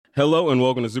Hello and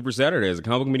welcome to Super Saturdays, a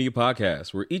comic book media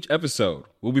podcast where each episode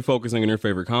we'll be focusing on your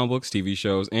favorite comic books, TV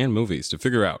shows, and movies to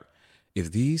figure out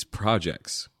if these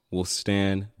projects will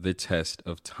stand the test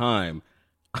of time.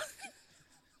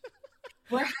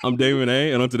 I'm David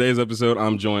A, and on today's episode,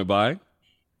 I'm joined by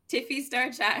Tiffie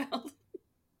Starchild.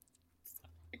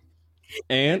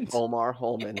 and Omar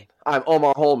Holman. I'm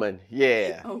Omar Holman.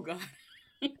 Yeah. Oh God.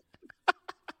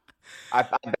 I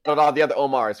battled all the other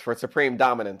Omars for supreme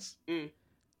dominance. And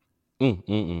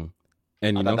you I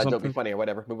know thought that something? would be funny or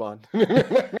whatever. Move on.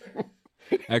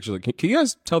 Actually, can you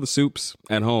guys tell the soups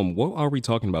at home what are we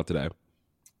talking about today?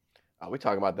 We're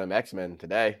talking about them X-Men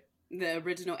today. The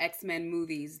original X-Men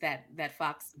movies that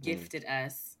Fox gifted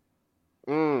us.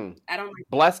 I don't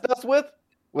blessed us with?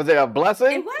 Was it a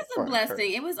blessing? It was a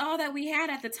blessing. It was all that we had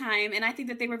at the time, and I think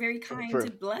that they were very kind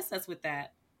to bless us with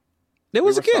that. It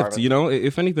was a gift, starving. you know.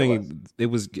 If anything, it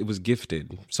was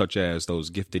gifted, such as those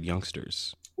gifted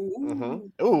youngsters.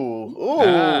 Ooh.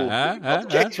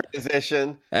 Okay,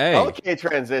 transition. Hey. Okay,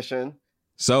 transition.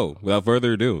 So, without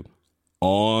further ado,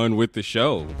 on with the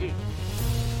show.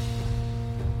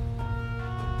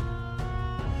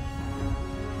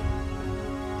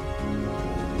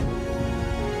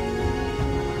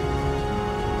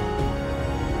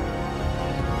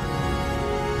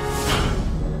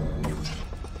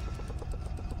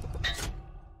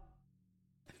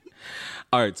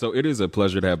 All right, so it is a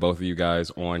pleasure to have both of you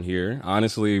guys on here.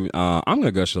 Honestly, I'm going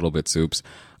to gush a little bit, Soups.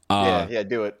 Yeah,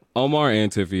 do it. Omar and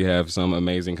Tiffie have some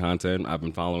amazing content. I've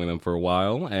been following them for a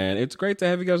while, and it's great to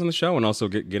have you guys on the show and also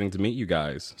getting to meet you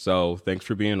guys. So thanks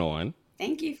for being on.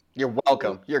 Thank you. You're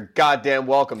welcome. You're goddamn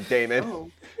welcome, Damon.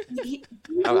 Oh.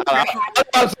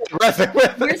 I'm so aggressive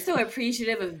with We're it. so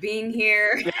appreciative of being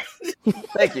here.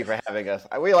 Thank you for having us.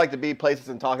 We like to be places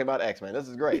and talking about X-Men. This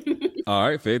is great. All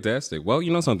right, fantastic. Well,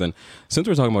 you know something? Since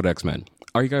we're talking about X-Men,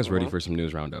 are you guys ready for some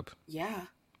news roundup? Yeah.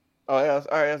 Oh, yeah. All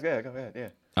right, that's good. Go ahead, yeah.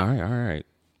 All right.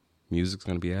 Music's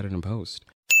going to be added in post.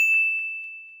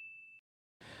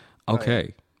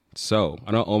 Okay, so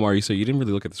I know, Omar, you said you didn't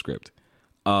really look at the script.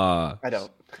 I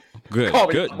don't. Good, Call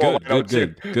me good, Omar, good,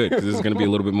 good, don't good. This is going to be a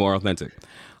little bit more authentic.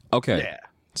 Okay, Yeah.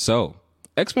 so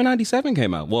X-Men 97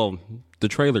 came out. Well, the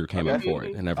trailer came out for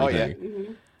it and everything.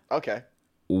 Mm-hmm. Okay.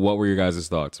 What were your guys'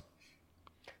 thoughts?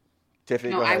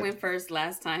 Tiffany, No, go I ahead. went first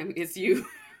last time. It's you.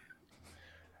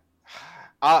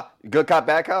 Good cop,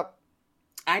 bad cop?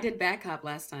 I did Bad Cop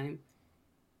last time.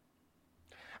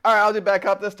 All right, I'll do bad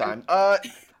cop this time.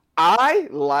 I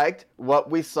liked what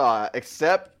we saw,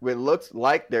 except it looks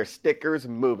like their stickers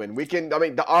moving.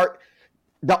 The art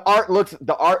looks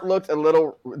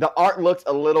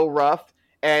a little rough,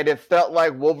 and it felt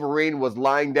like Wolverine was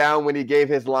lying down when he gave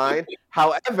his line.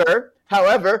 However,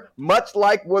 much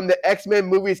like when the X-Men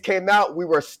movies came out, we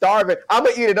were starving. I'm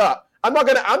gonna eat it up. I'm not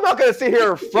gonna sit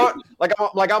here front like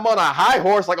I'm on a high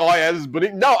horse. Like, oh yeah, this is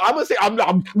but no. I'm gonna say I'm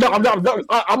gonna do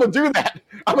that.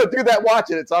 I'm gonna do that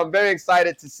watching it. So I'm very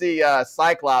excited to see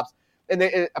Cyclops. And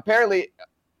apparently,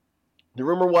 the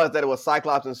rumor was that it was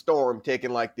Cyclops and Storm taking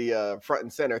like the front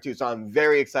and center too. So I'm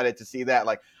very excited to see that.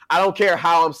 Like, I don't care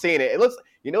how I'm seeing it. It looks,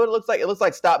 you know what it looks like? It looks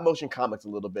like stop motion comics a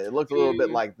little bit. It looks a little bit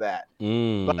like that.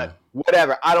 But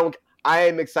whatever. I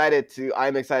am excited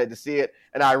to see it,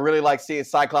 and I really like seeing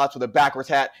Cyclops with a backwards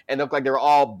hat and look like they were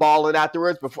all balling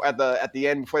afterwards before at the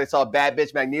end before they saw Bad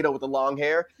Bitch Magneto with the long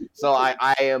hair. So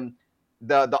I am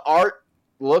the art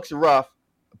looks rough,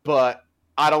 but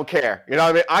I don't care. You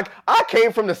know what I mean? I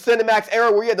came from the Cinemax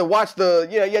era where you had to watch the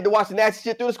nasty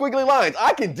shit through the squiggly lines.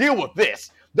 I can deal with this.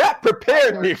 That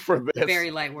prepared me for this. Very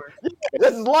light work. Yeah,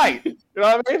 this is light. You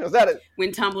know what I mean? Is that it?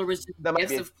 When Tumblr was just That might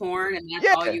gifts be- of porn, and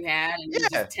that's all you had, and it was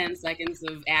Yeah. just 10 seconds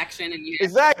of action, and you had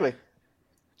Exactly.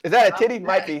 Is that a titty?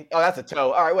 Might be. Oh, that's a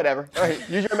toe. All right, whatever. All right,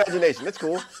 use your imagination. It's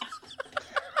cool.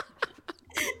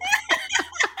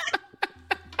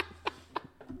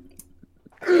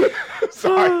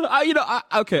 Sorry.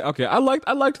 Okay. I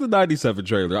liked the 97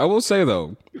 trailer. I will say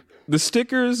though, the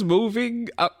stickers moving.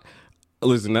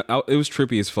 Listen, it was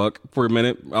trippy as fuck for a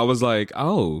minute. I was like,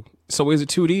 oh, so is it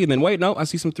 2D? And then wait, no, I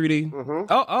see some 3D.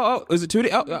 Oh, is it 2D?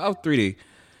 Oh, 3D.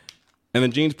 And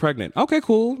then Jean's pregnant. Okay,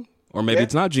 cool. Or maybe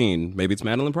it's not Jean. Maybe it's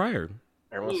Madeline Pryor.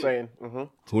 Everyone's saying.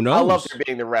 Who knows? I loved her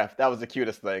being the ref. That was the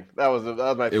cutest thing. That was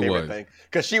my favorite thing.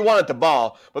 Because she wanted the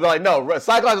ball, but they're like, no,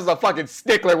 Cyclops is a fucking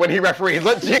stickler when he referees.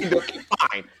 Let Jean do it.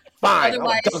 Fine.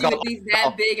 Otherwise, she would be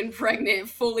that big and pregnant,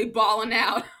 fully balling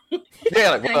out.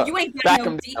 Yeah, like, you ain't back got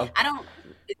no him D. down. I don't.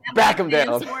 Is that Back like him in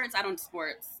down. Sports? I don't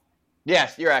sports.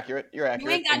 Yes, you're accurate. You ain't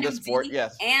got in no this sport, D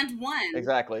yes. and one.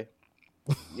 Exactly.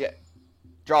 Yeah.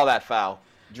 Draw that foul.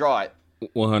 Draw it.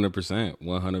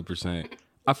 100%.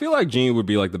 I feel like Jean would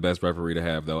be like the best referee to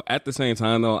have, though. At the same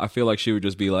time, though, I feel like she would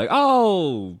just be like,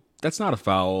 "Oh, that's not a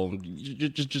foul.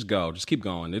 Just go. Just keep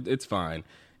going. It's fine.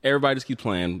 Everybody just keep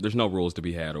playing. There's no rules to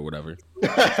be had or whatever."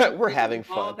 We're having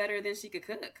fun. All better than she could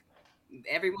cook.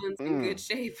 Everyone's in good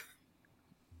shape.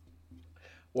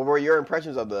 What were your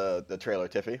impressions of the trailer,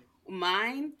 Tiffy?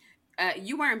 Mine?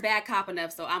 You weren't bad cop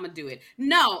enough, so I'm gonna do it.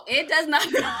 No, it does not.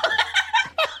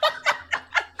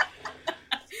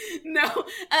 No,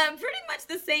 pretty much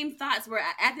the same thoughts. Where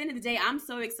at the end of the day, I'm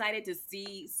so excited to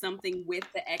see something with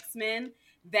the X-Men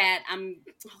that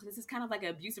this is kind of like an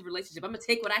abusive relationship. I'm gonna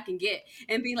take what I can get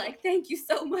and be like, thank you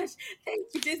so much. Thank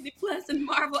you, Disney Plus and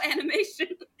Marvel Animation.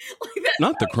 Like,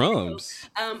 not the crumbs.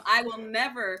 I will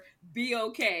never be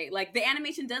okay. Like, the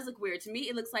animation does look weird. To me,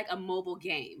 it looks like a mobile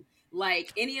game.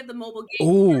 Like any of the mobile games.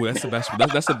 Oh, that's the best.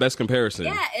 That's the best comparison.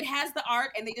 Yeah, it has the art,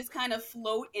 and they just kind of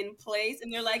float in place,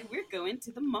 and they're like, "We're going to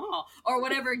the mall," or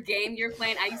whatever game you're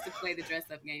playing. I used to play the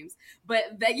dress-up games,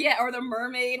 but or the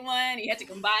mermaid one. You had to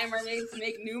combine mermaids to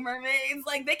make new mermaids.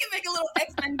 Like, they can make a little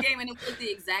X-Men game, and it was the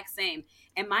exact same.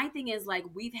 And my thing is, like,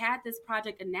 we've had this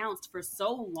project announced for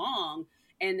so long,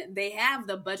 and they have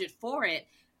the budget for it.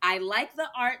 I like the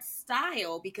art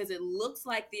style because it looks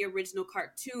like the original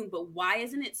cartoon, but why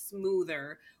isn't it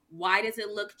smoother? Why does it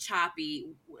look choppy?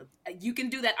 You can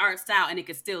do that art style and it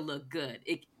can still look good.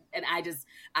 I've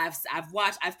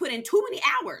put in too many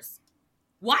hours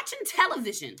watching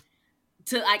television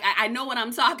to I know what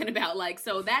I'm talking about. Like,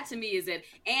 so that to me is it.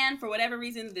 And for whatever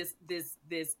reason, this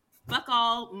fuck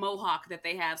all mohawk that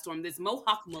they have, Storm, this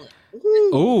mohawk mullet.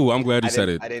 Oh, I'm glad you said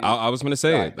it. I was going to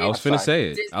say it. I was finna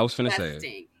say it.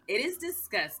 It is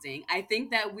disgusting. I think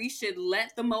that we should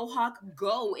let the mohawk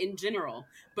go in general.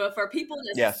 But for people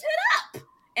to sit up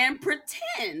and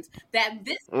pretend that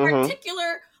this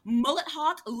particular mullet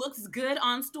hawk looks good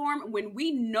on Storm when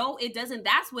we know it doesn't,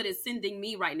 that's what is sending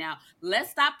me right now. Let's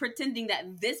stop pretending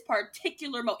that this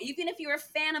particular even if you're a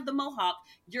fan of the mohawk,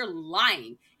 you're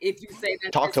lying if you say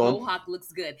that this mohawk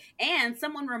looks good. And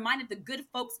someone reminded the good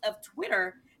folks of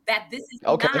Twitter that this is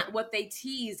not what they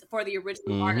teased for the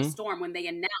original art of Storm when they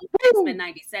announced X-Men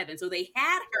 97. So they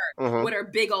had her with her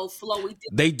big old flowy.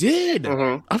 They did.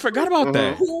 I forgot about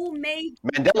that. Who made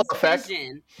Mandela effect?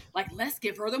 Like, let's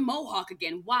give her the mohawk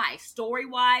again. Why?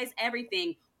 Story-wise,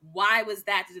 everything. Why was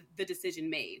that the decision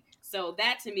made? So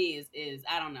that to me is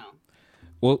I don't know.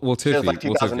 Well, Tiffy. She looks like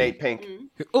 2008 Pink.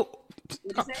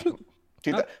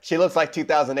 She looks like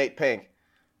 2008 Pink.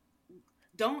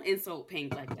 Don't insult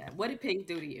Pink like that. What did Pink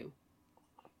do to you?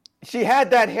 She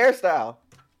had that hairstyle.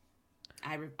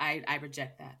 I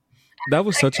reject that. That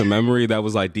was such a memory that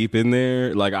was like deep in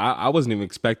there. Like I wasn't even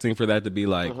expecting for that to be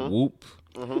like whoop.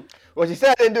 Well, she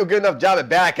said I didn't do a good enough job at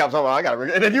bad cops. So I got to,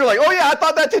 and then you're like, oh yeah, I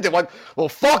thought that too. Like, well,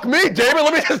 fuck me, David.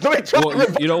 Let me try. Well,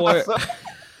 you know what?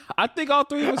 I think all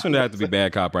three of us are gonna have to be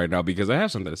bad cop right now because I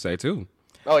have something to say too.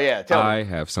 Oh yeah, tell me. I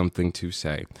have something to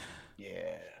say.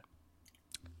 Yeah.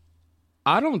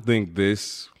 I don't think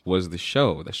this was the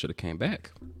show that should have came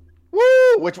back.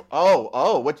 Woo! Which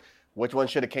one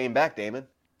should have came back, Damon?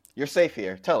 You're safe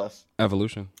here. Tell us.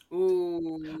 Evolution.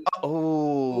 Ooh.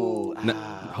 Hold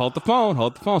the phone.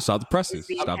 Stop the presses.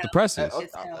 Stop the presses.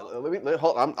 I'm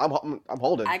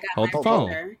holding. Hold the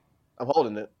phone. I'm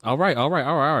holding it. All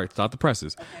right. Stop the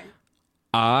presses. Okay.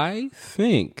 I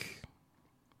think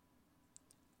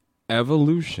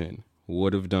Evolution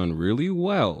would have done really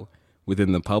well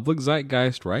within the public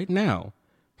zeitgeist right now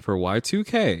for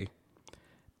Y2K,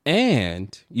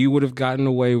 and you would have gotten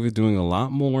away with doing a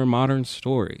lot more modern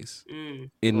stories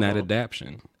in that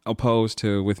adaptation, opposed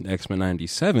to with X-Men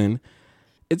 97.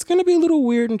 It's going to be a little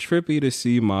weird and trippy to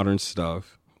see modern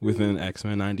stuff within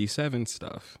X-Men 97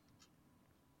 stuff.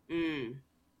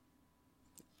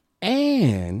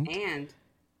 And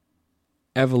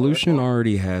Evolution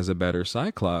already has a better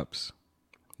Cyclops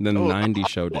than the 90s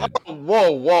show did.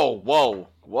 Whoa.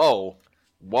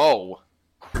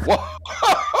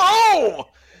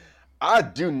 I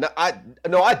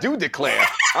do declare.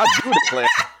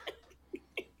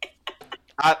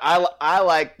 I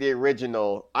like the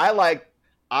original. I liked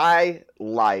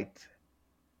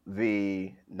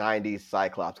the 90s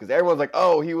Cyclops because everyone's like,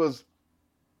 oh, he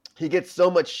gets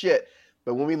so much shit.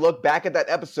 But when we look back at that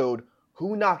episode,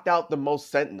 who knocked out the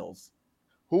most Sentinels?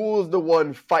 Who was the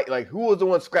one who was the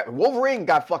one scrapping? Wolverine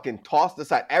got fucking tossed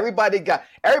aside. Everybody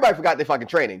forgot their fucking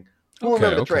training. Who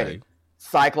remembered the training?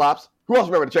 Cyclops. Who else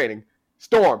remembered the training?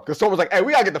 Storm. Because Storm was like, hey,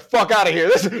 we gotta get the fuck out of here.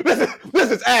 This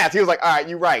is ass. He was like, all right,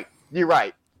 you're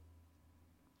right.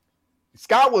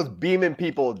 Scott was beaming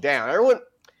people down.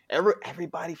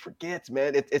 Everybody forgets,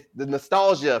 man. It's the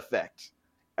nostalgia effect.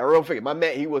 Everyone forget. My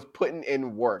man, he was putting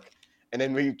in work. And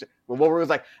then when Wolverine was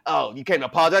like, "Oh, you came to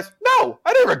apologize?" No,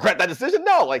 I didn't regret that decision.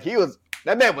 No, like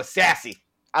that man was sassy.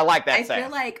 I like that. I feel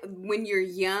like when you're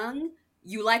young,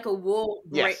 you like a rule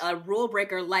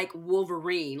breaker like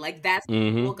Wolverine. Like that's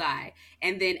the cool guy.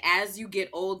 And then as you get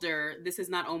older, this is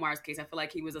not Omar's case. I feel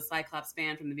like he was a Cyclops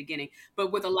fan from the beginning.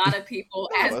 But with a lot of people,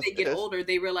 as they get older,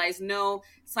 they realize, no,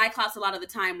 Cyclops a lot of the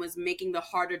time was making the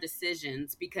harder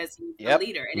decisions because he's the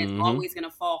leader. And it's always going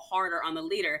to fall harder on the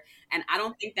leader. And I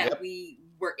don't think that we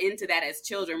were into that as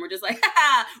children. We're just like,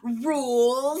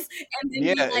 rules. And then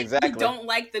we don't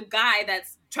like the guy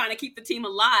that's trying to keep the team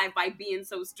alive by being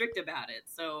so strict about it.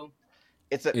 So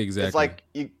it's like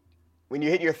when you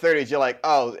hit your 30s, you're like,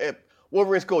 oh,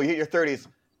 Wolverine's cool. You hit your 30s.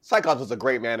 Cyclops was a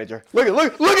great manager. Look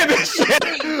at this shit.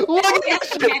 Look at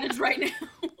this shit. Manage right now.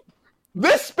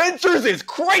 This Spencer's is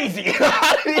crazy.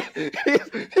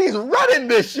 he's running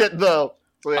this shit though.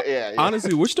 Yeah.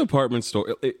 Honestly, which department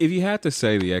store? If you had to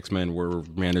say the X-Men were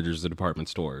managers of department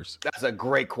stores, that's a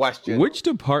great question. Which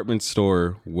department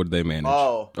store would they manage?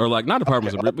 Oh, or like not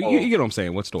department store, but you get what I'm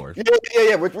saying. What store?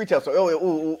 Yeah. With retail store.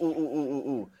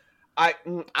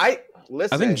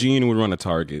 Listen. I think Jean would run a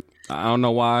Target. I don't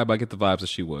know why, but I get the vibes that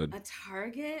she would. A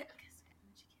Target?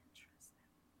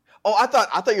 Oh, I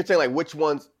thought you were saying like which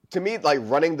ones. To me, like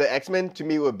running the X-Men to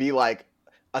me would be like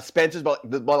a Spencer's, but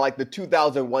like the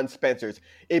 2001 Spencer's.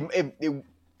 You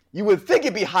would think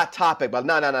it'd be Hot Topic, but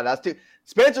no. That's too.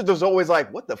 Spencer's was always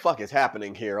like, what the fuck is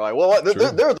happening here? Like, well, there's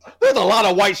a lot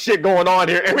of white shit going on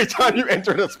here every time you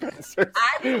enter the Spencer's.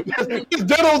 There's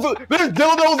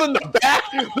dildos in the back.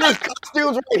 There's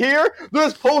costumes right here.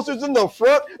 There's posters in the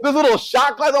front. There's little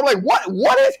shot glasses. I'm like,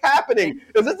 what is happening?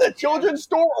 Is this a children's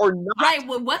store or not? Right.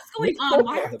 Well, what's going on?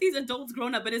 Why are these adults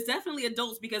grown up? But it's definitely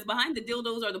adults because behind the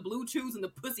dildos are the blue chews and the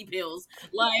pussy pills.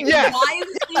 Like, why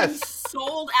is it being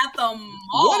sold at the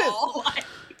mall?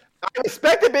 I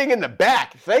expected being in the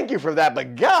back. Thank you for that.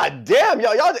 But god damn,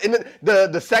 y'all in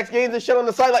the sex games and shit on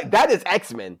the side, like that is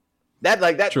X-Men.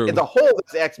 That True. As a whole,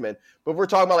 that's X-Men. But we're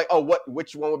talking about like,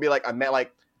 which one would be like? I meant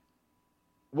like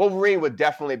Wolverine would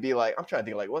definitely be like. I'm trying to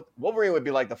think like what Wolverine would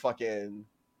be like the fucking.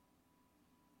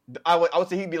 I would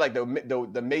say he'd be like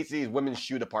the Macy's women's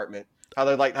shoe department. How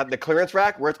they like have the clearance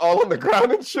rack where it's all on the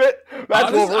ground and shit.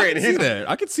 That's Wolverine.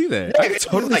 I could see that. I could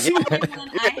totally see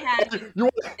that.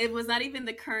 It was not even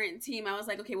the current team. I was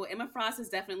like, okay, well, Emma Frost is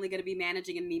definitely going to be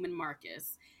managing a Neiman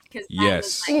Marcus.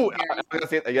 Yes.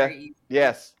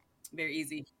 Yes. Very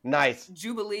easy. Nice.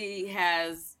 Jubilee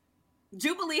has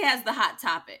the Hot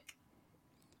Topic.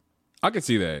 I could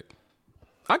see that.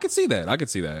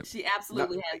 She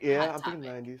absolutely has. The Hot Topic. I'm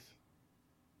thinking 90s.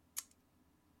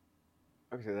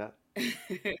 I can see that.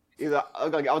 I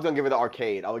was gonna give her the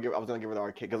arcade. I was gonna give her the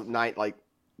arcade because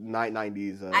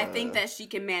 90s. I think that she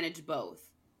can manage both.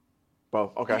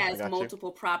 Both, okay. She has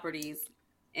multiple properties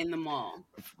in the mall.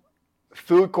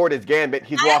 Food court is Gambit.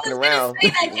 He's walking around.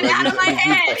 Say that. Get out of my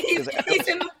head. He's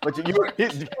in the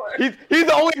he's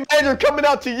the only manager coming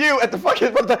out to you at the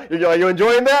fucking. You're like, you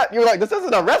enjoying that? You're like, this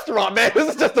isn't a restaurant, man. This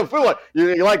is just a food.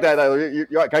 You like that?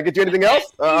 Can I get you anything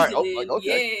else? All right. Oh,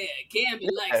 okay. Yeah, Gambit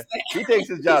likes that. He takes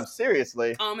his job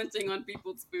seriously. Commenting on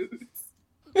people's foods.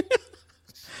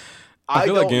 I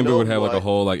feel like Gambit would have like a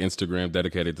whole like Instagram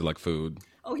dedicated to like food.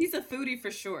 Oh, he's a foodie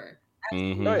for sure.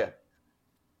 Mm-hmm. Oh yeah.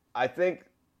 I think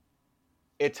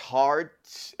it's hard.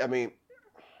 I mean,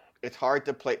 it's hard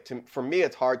to play. For me,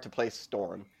 it's hard to play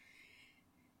Storm.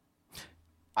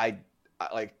 I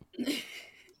like.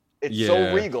 It's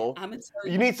so regal.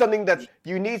 You need something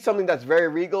that's very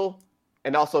regal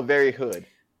and also very hood.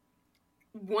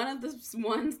 One of the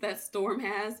ones that Storm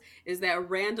has is that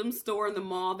random store in the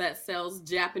mall that sells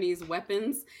Japanese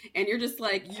weapons, and you're just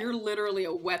like, you're literally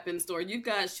a weapon store. You've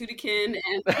got shuriken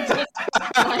and just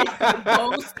like the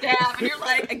bow staff, and you're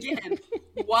like, again,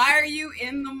 why are you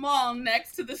in the mall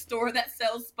next to the store that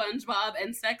sells SpongeBob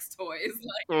and sex toys?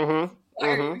 Like, why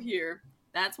are you here?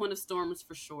 That's one of Storm's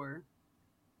for sure.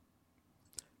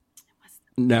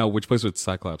 Now, which place would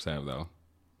Cyclops have though?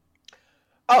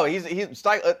 Oh, he's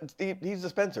the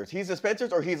Spencer's. He's the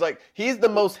Spencer's, or he's the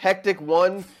most hectic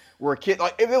one. Where kid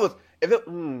like if it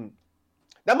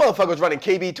that motherfucker was running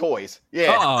KB Toys.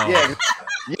 Yeah.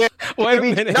 Wait a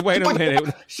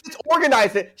minute. Shit's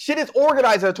organized. Shit is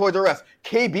organized at Toys R Us.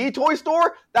 KB Toy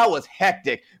Store, that was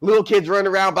hectic. Little kids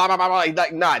running around, blah blah blah.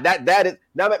 Like nah, that is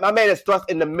now my man is thrust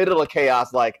in the middle of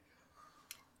chaos. Like,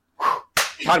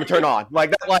 time to turn on.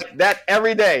 Like that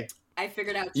every day. I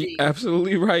figured out G. You're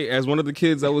absolutely right. As one of the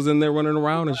kids that was in there running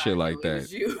around and shit like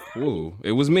that. Ooh,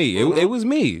 it was me. It was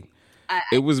me.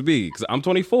 It was me because I'm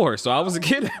 24, so I was a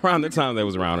kid around the time that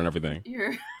was around and everything.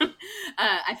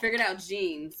 I figured out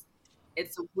Jeans.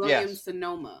 It's a Williams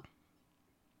Sonoma.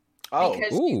 Oh,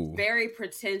 because she's very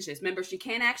pretentious. Remember, she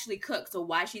can't actually cook. So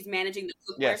why she's managing the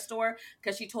cookware store?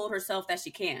 Because she told herself that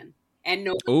she can, and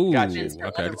no one convinced her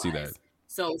okay, I can see that.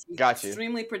 So she's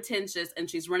extremely pretentious, and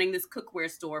she's running this cookware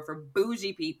store for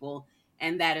bougie people,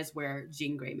 and that is where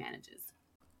Jean Grey manages.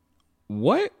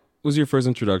 What was your first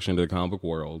introduction to the comic book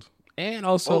world, and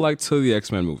also like to the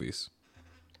X-Men movies?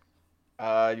 You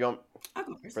want I'll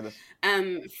go first. for this?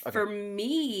 For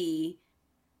me,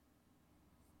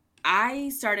 I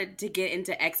started to get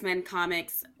into X-Men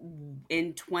comics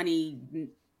in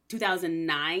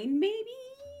 2009, maybe.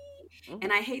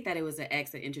 And I hate that it was an X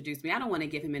that introduced me. I don't want to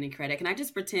give him any credit. Can I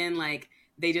just pretend like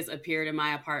they just appeared in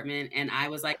my apartment and I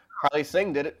was like, Harley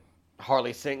Singh did it.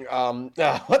 Harley Singh. Harley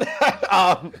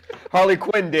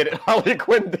Quinn did it. Harley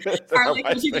Quinn did it. Harley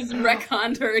Quinn, she just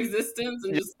retconned her existence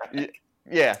and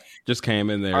just came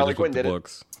in there. Harley Quinn did the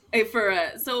books.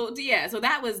 So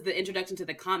that was the introduction to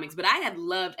the comics. But I had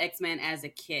loved X-Men as a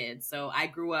kid, so I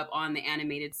grew up on the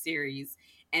animated series.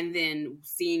 And then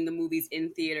seeing the movies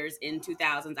in theaters in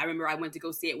 2000s, I remember I went to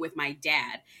go see it with my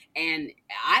dad. And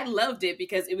I loved it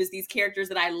because it was these characters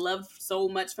that I loved so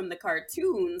much from the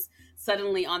cartoons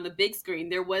suddenly on the big screen.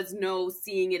 There was no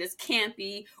seeing it as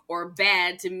campy or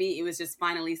bad to me. It was just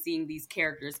finally seeing these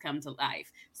characters come to life.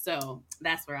 So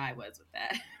that's where I was with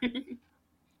that.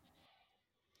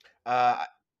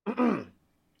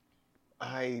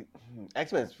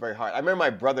 X-Men is very hard. I remember my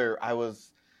brother,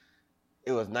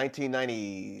 it was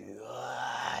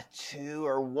 1992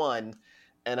 or 1,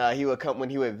 and he would come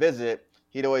when he would visit.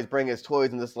 He'd always bring his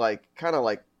toys in this kind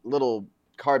of little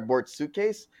cardboard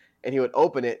suitcase, and he would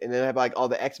open it, and then have all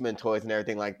the X-Men toys and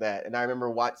everything like that. And I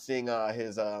remember seeing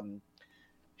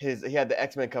he had the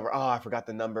X-Men cover. Oh, I forgot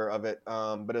the number of it.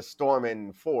 But it's Storm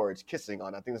and Forge kissing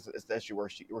on. I think it's the issue where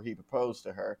he proposed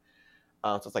to her.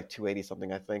 So it's 280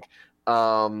 something, I think.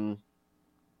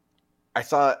 I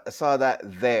saw that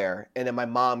there, and then my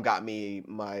mom got me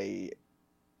I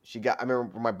remember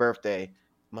for my birthday, it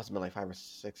must have been 5 or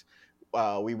 6.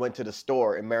 We went to the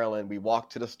store in Maryland. We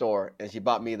walked to the store, and she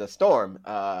bought me the Storm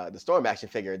action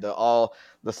figure, the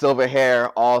silver hair,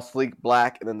 all sleek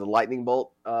black, and then the lightning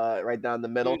bolt right down the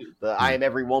middle. The I Am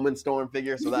Every Woman Storm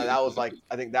figure. So that was I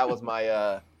think that was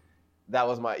my. That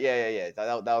was my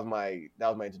That was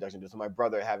my introduction to it. So my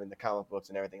brother having the comic books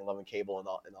and everything, loving Cable and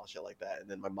all shit like that, and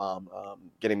then my mom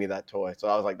getting me that toy. So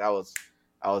I was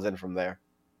I was in from there.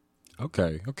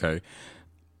 Okay.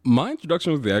 My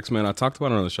introduction with the X-Men, I talked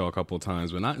about it on the show a couple of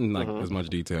times, but not in as much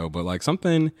detail. But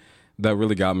something that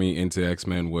really got me into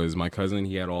X-Men was my cousin.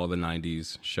 He had all the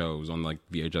 '90s shows on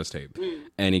VHS tape,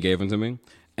 and he gave them to me.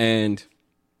 And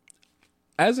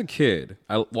as a kid,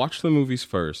 I watched the movies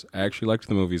first. I actually liked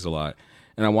the movies a lot.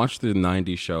 And I watched the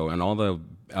 90s show, and all the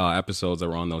episodes that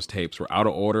were on those tapes were out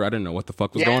of order. I didn't know what the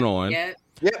fuck was going on. Yep.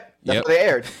 That's what they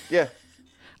aired. Yeah.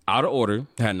 Out of order.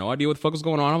 I had no idea what the fuck was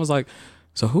going on. I was like,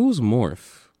 so who's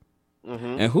Morph?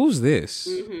 And who's this?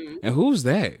 And who's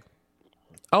that?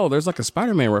 Oh, there's a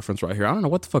Spider-Man reference right here. I don't know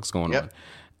what the fuck's going on.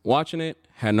 Watching it,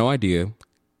 had no idea.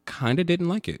 Kind of didn't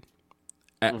like it.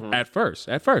 At first.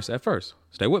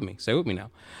 Stay with me now.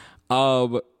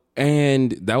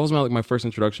 And that was my first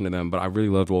introduction to them, but I really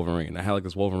loved Wolverine. I had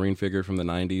this Wolverine figure from the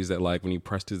 90s that when he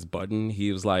pressed his button,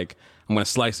 he was like, I'm going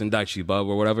to slice and dice you, bub,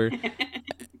 or whatever.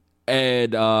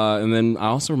 And then I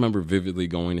also remember vividly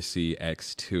going to see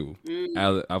X2.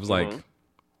 I was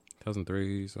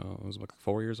 2003, so I was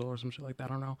 4 years old or some shit like that.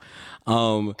 I don't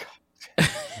know.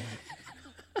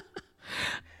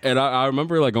 And I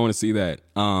remember going to see that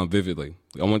vividly.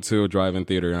 I went to a drive-in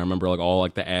theater, and I remember all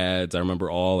the ads. I remember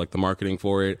all the marketing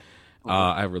for it.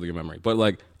 I have really good memory. But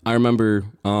I remember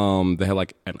they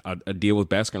had a deal with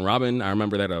Baskin Robbins. I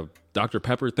remember that a Dr.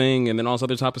 Pepper thing, and then all this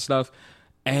other type of stuff.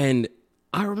 And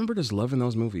I remember just loving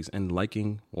those movies and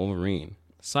liking Wolverine.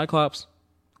 Cyclops,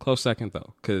 close second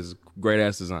though, because great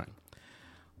ass design.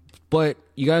 But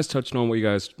you guys touched on you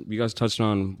guys touched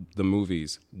on the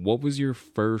movies. What was your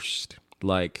first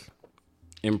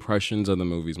impressions of the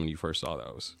movies when you first saw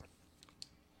those?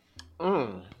 I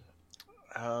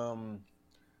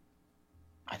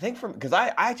think because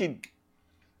I actually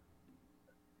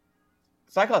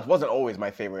Cyclops wasn't always my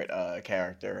favorite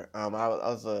character. I think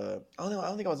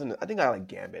I like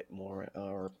Gambit more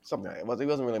or something like that. He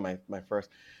wasn't really my first.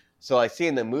 So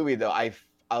seeing the movie though, I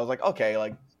was like, okay.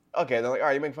 They're all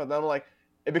right, you make fun of them.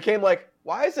 It became why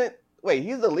isn't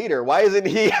he's the leader? Why isn't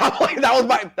he? That was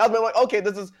my okay,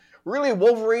 this is really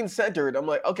Wolverine centered. I'm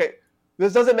like, okay,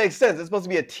 this doesn't make sense. It's supposed to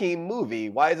be a team movie.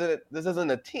 Why isn't it? This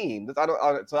isn't a team.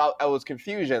 So I was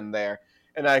confusion there.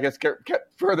 And I guess kept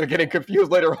further getting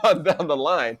confused later on down the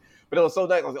line. But it was so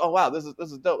nice. I was like, oh, wow, this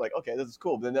is dope. Okay, this is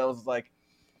cool. But then I was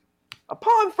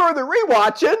Upon further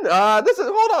rewatching, this is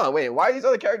hold on, wait, why are these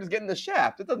other characters getting the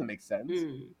shaft? It doesn't make sense.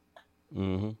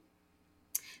 Mm-hmm.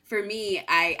 For me,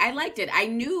 I liked it. I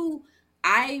knew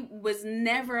I was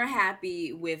never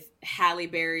happy with Halle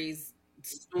Berry's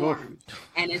Storm.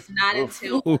 And it's not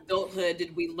until adulthood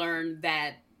did we learn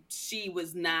that she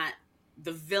was not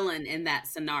the villain in that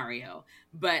scenario.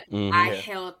 But I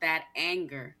held that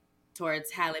anger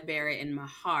towards Halle Berry in my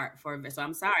heart so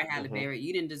I'm sorry, Halle Berry,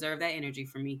 you didn't deserve that energy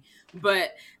from me.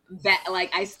 But that,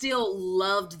 like, I still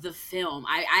loved the film.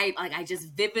 I just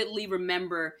vividly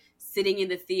remember sitting in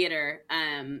the theater,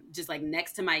 just like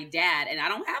next to my dad, and I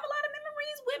don't have a lot of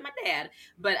memories with my dad,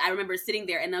 but I remember sitting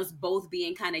there and us both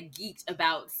being kind of geeked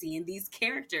about seeing these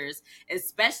characters,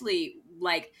 especially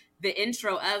like the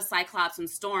intro of Cyclops and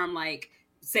Storm, like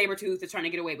Sabretooth is trying to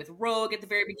get away with Rogue at the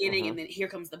very beginning, and then here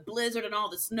comes the blizzard and all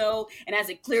the snow, and as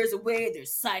it clears away,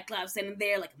 there's Cyclops standing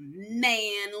there like a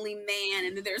manly man,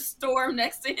 and then there's Storm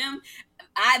next to him.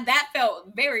 That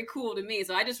felt very cool to me,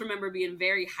 so I just remember being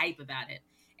very hype about it.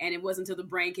 And it wasn't until the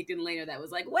brain kicked in later that was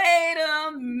like, wait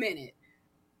a minute,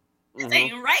 this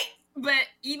ain't right. But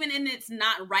even in its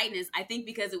not rightness, I think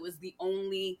because it was the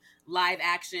only live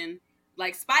action,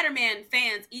 like Spider-Man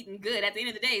fans eating good. At the end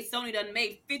of the day, Sony done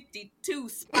made 52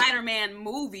 Spider-Man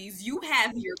movies. You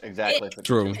have your pick.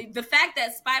 True. The fact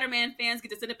that Spider-Man fans get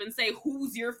to sit up and say,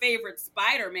 who's your favorite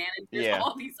Spider-Man? And there's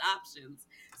all these options.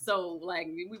 So, like,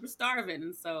 we were starving,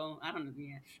 and so, I don't know,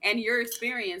 And your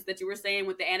experience that you were saying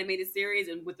with the animated series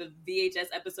and with the VHS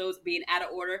episodes being out of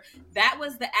order, that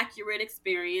was the accurate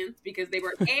experience because they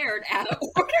were aired out of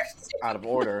order. Out of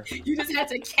order. You just had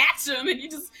to catch them,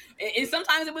 and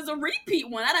sometimes it was a repeat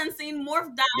one. I done seen Morph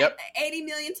die 80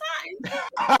 million times.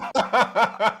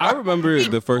 I remember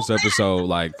the first episode,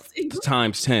 like,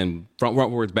 times 10,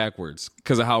 frontwards, backwards,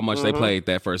 because of how much they played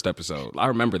that first episode. I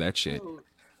remember that shit.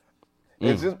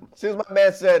 As soon as my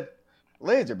man said,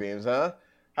 laser beams, huh?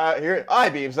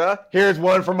 I-beams, huh? Here's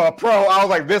one from a pro. I was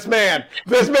like, this man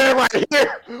right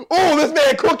here. Oh, this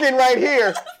man cooking right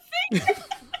here. I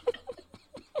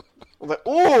was like,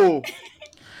 ooh,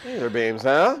 laser beams,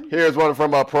 huh? Here's one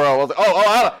from a pro. I was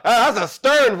like, that's a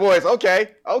stern voice.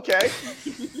 Okay. All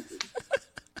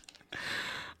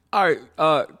right,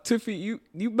 Tiffy,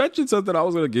 you mentioned something I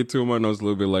was going to get to in my notes a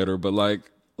little bit later, but like,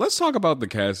 let's talk about the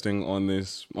casting on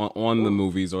this, on the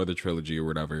movies or the trilogy or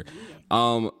whatever.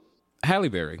 Halle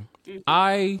Berry.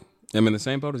 I am in the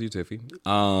same boat as you, Tiffy.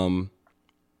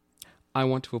 I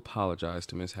want to apologize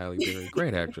to Miss Halle Berry.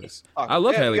 Great actress. I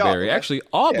love Halle Berry. Actually,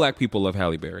 all black people love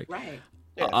Halle Berry. Right.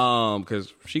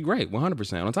 Because she's great,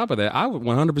 100%. On top of that, I would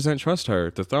 100% trust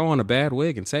her to throw on a bad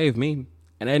wig and save me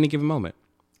at any given moment.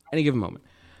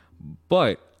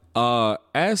 But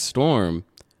as Storm,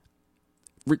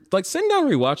 like sitting down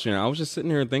rewatching it, I was just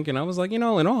sitting here thinking, I was like, in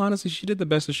all honesty, she did the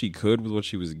best that she could with what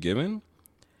she was given,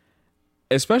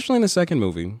 especially in the second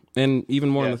movie and even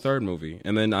more in the third movie.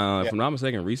 And then, if I'm not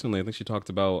mistaken, recently, I think she talked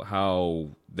about how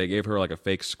they gave her like a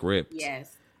fake script.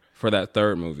 Yes. For that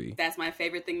third movie. That's my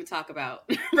favorite thing to talk about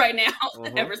right now.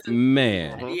 Ever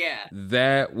since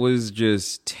that was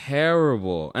just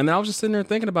terrible. And I was just sitting there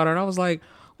thinking about it, and I was like,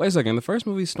 wait a second, the first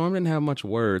movie, Storm didn't have much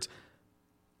words.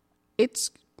 It's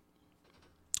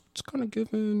kind of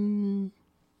given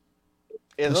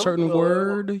a certain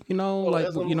word, Miss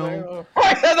Noir.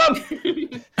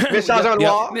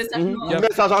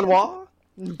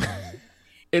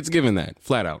 It's given that,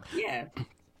 flat out. Yeah.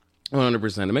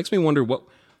 100%. It makes me wonder what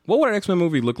would an X-Men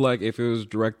movie look like if it was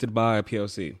directed by a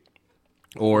POC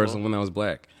or someone that was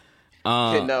black?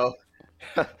 No.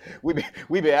 we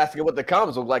be asking what the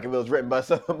comics look like if it was written by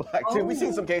someone black too. We've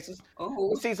seen some cases.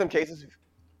 We've seen some cases.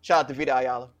 Shout out to Vita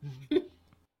Ayala.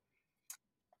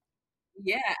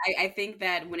 Yeah, I think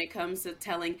that when it comes to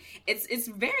telling, it's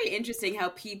very interesting how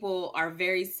people are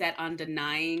very set on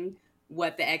denying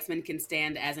what the X-Men can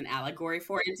stand as an allegory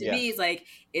for. And to me, it's like,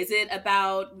 is it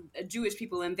about Jewish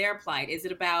people and their plight? Is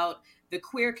it about the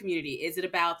queer community? Is it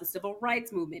about the civil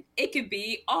rights movement? It could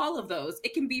be all of those.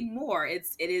 It can be more. It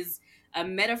is a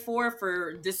metaphor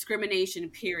for discrimination,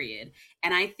 period.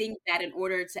 And I think that in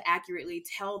order to accurately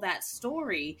tell that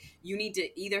story, you need to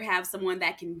either have someone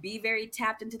that can be very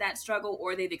tapped into that struggle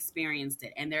or they've experienced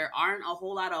it. And there aren't a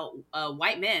whole lot of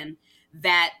white men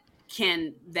that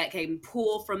can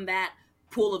pull from that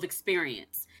pool of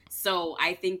experience. So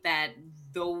I think that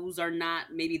those are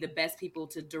not maybe the best people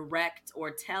to direct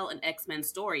or tell an X-Men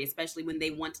story, especially when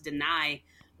they want to deny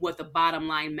what the bottom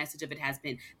line message of it has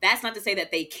been. That's not to say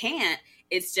that they can't.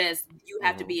 It's just you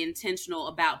have to be intentional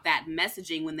about that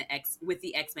messaging with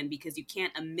the X-Men, because you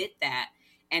can't omit that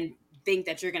and think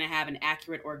that you're going to have an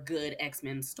accurate or good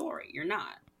X-Men story. You're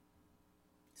not.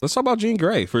 Let's talk about Jean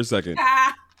Grey for a second.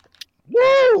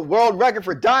 Woo! World record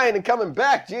for dying and coming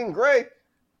back, Jean Grey.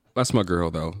 That's my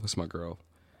girl, though. That's my girl.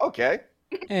 Okay.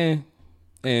 Don't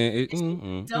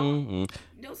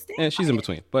stand. She's in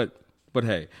between, but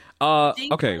hey.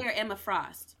 Jean Okay. Grey or Emma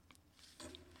Frost?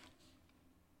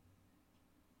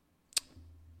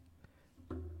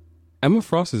 Emma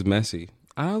Frost is messy.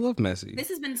 I love messy. This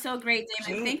has been so great,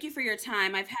 Damon. Thank you for your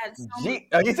time. I've had so many...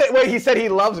 He said he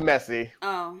loves messy.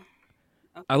 Oh.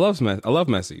 Okay. I love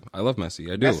messy. I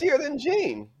do. Messier than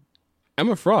Jean.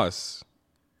 Emma Frost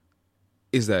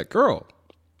is that girl.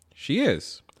 She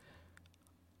is.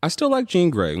 I still like Jean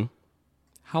Grey.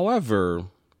 However,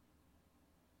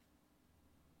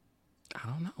 I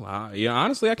don't know.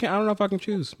 Honestly, I don't know if I can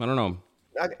choose. I don't know.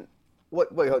 Wait,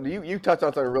 you touched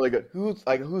on something really good.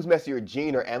 Who's messier,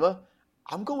 Jean or Emma?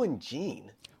 I'm going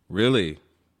Jean. Really?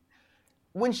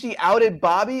 When she outed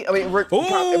Bobby, like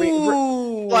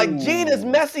Jean is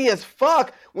messy as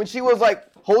fuck. When she was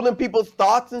like holding people's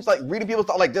thoughts and like reading people's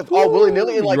thoughts, like just all willy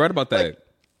nilly. And like, you're right about that.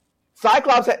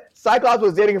 Cyclops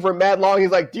was dating her for mad long.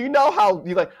 He's like, do you know how?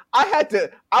 He's like,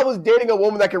 I was dating a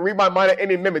woman that can read my mind at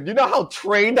any minute. Do you know how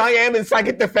trained I am in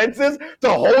psychic defenses to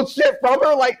hold shit from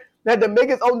her? Like, had to make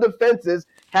his own defenses.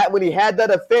 When he had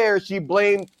that affair, she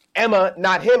blamed Emma,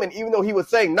 not him. And even though he was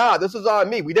saying, nah, this is on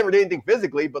me. We never did anything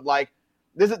physically, but like,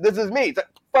 this is me. It's like,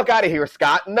 fuck out of here,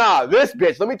 Scott. Nah, this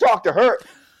bitch. Let me talk to her.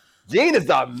 Jean is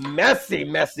a messy,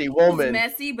 messy woman. She's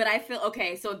messy, but I feel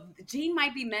okay. So Jean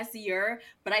might be messier,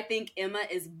 but I think Emma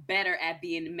is better at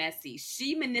being messy.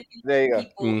 She manipulates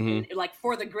people like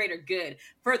for the greater good,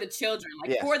 for the children,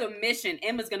 like for the mission.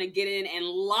 Emma's gonna get in and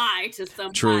lie to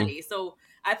somebody. True. So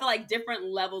I feel like different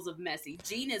levels of messy.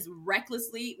 Jean is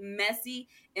recklessly messy.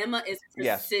 Emma is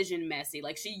precision messy.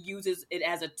 Like she uses it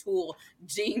as a tool.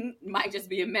 Jean might just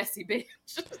be a messy bitch.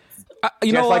 I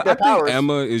think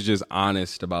Emma is just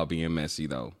honest about being messy,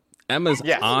 though. Emma's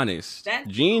honest.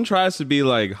 Jean tries to be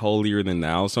like holier than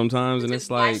thou sometimes, and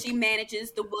it's like why she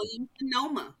manages the Williams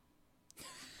Sonoma.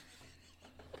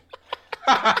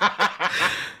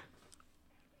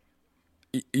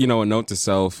 You know, a note to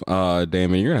self,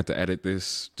 Damon, you're gonna have to edit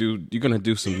this, dude. You're gonna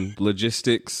do some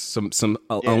logistics, some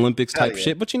Olympics type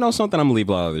shit. But you know something, I'm gonna leave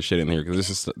a lot of this shit in here because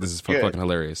this is fucking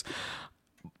hilarious.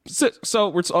 So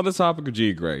we're on the topic of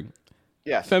Jean Grey.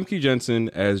 Yes. Femke Jensen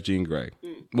as Jean Grey.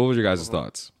 What was your guys'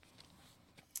 thoughts?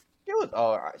 She was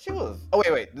all right. She was. Oh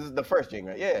wait. This is the first Jean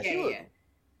Grey. Yeah. She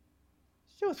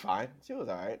was fine. She was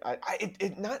all right.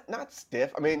 It not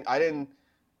stiff. I mean, I didn't.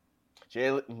 They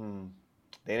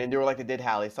didn't do her like they did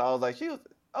Hallie, so I was like, she was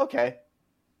okay.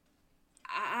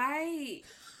 I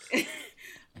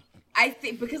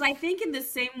think in the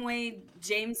same way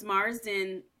James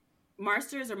Marsters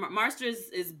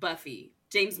is Buffy.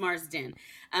 James Marsden.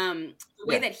 The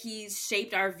way that he's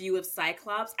shaped our view of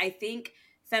Cyclops, I think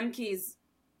Femke's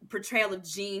portrayal of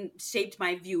Jean shaped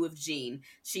my view of Jean.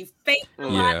 She faked a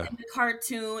lot in the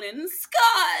cartoon and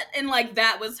Scott, and like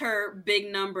that was her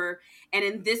big number. And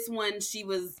in this one, she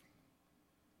was.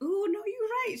 Ooh, no, you're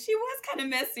right. She was kind of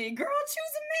messy. Girl,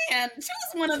 choose a man. Choose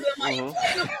one of them. Like,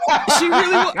 she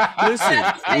really was.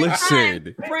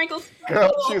 Listen. Frankel,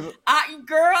 girl,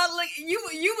 like, you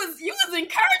was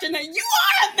encouraging that you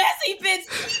are a messy bitch.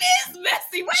 She is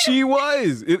messy. She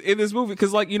was in this movie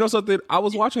because, like, you know something. I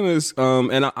was watching this,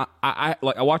 and I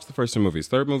watched the first two movies.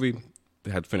 Third movie, they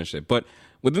had finished it, but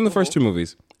within the first two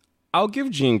movies, I'll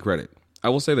give Jean credit. I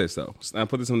will say this though. I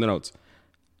put this in the notes.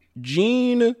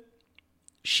 Jean.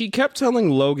 She kept telling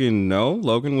Logan no.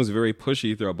 Logan was very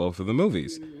pushy throughout both of the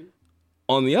movies.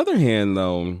 On the other hand,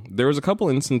 though, there was a couple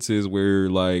instances where,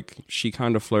 like, she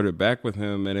kind of flirted back with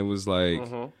him, and it was like,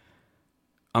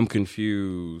 I'm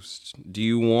confused. Do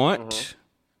you want?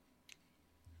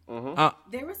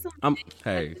 There was some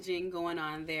messaging going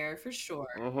on there, for sure.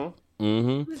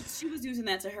 She was using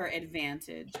that to her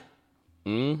advantage.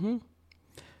 And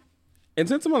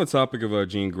since I'm on the topic of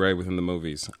Jean Grey within the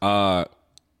movies,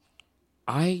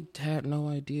 I had no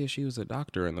idea she was a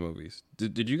doctor in the movies.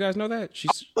 Did you guys know that?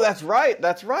 That's right.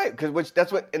 That's right. Because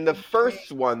that's what in the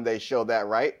first one they showed that,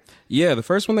 right? Yeah, the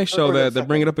first one they show that. They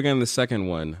bring it up again in the second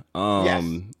one.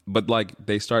 But like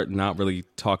they start not really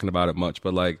talking about it much.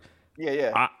 But like,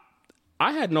 I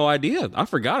had no idea. I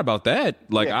forgot about that.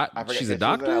 Like, I forget, she's a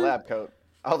doctor. She was in that lab coat.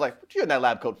 I was like, what you in that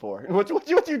lab coat for? What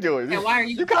you doing? And why are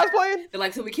you cosplaying? They're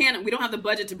like, so we don't have the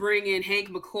budget to bring in Hank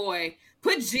McCoy.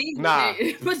 Put Jean in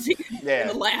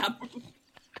the lab.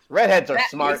 Redheads are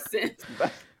smart.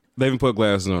 They even put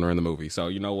glasses on her in the movie. So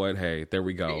you know what? Hey, there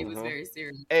we go. It was very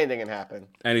serious. Anything can happen.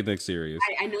 Anything serious.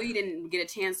 I know you didn't get a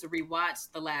chance to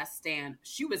rewatch The Last Stand.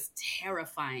 She was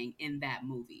terrifying in that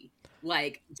movie.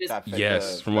 like just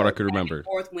yes, from what I could remember.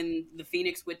 Forth when the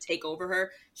Phoenix would take over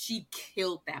her, she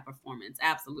killed that performance.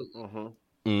 Absolutely.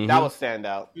 That was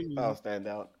standout. That was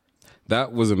standout.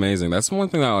 That was amazing. That's one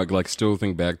thing I like still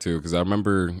think back to because I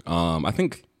remember. I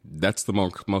think that's the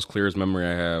most clearest memory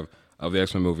I have of the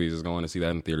X-Men movies is going to see that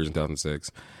in theaters in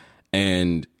 2006,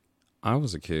 and I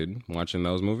was a kid watching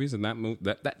those movies, and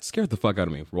that scared the fuck out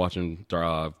of me for watching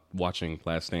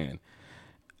Last Stand.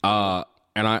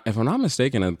 And if I'm not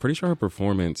mistaken, I'm pretty sure her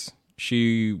performance,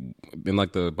 she in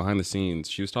like the behind the scenes,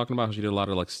 she was talking about how she did a lot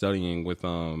of like studying with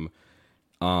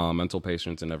mental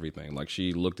patients and everything. Like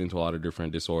she looked into a lot of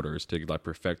different disorders to like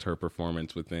perfect her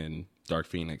performance within Dark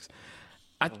Phoenix.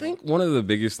 I think one of the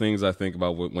biggest things I think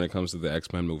about when it comes to the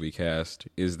X-Men movie cast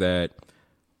is that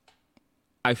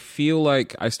I feel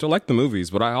like I still like the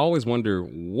movies, but I always wonder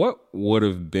what would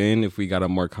have been if we got a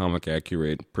more comic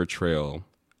accurate portrayal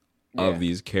of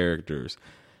these characters.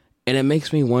 And it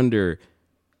makes me wonder,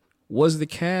 was the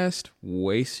cast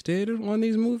wasted on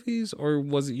these movies, or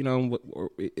was it, is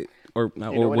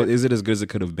it as good as it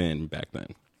could have been back then?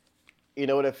 You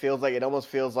know what it feels like? It almost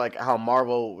feels like how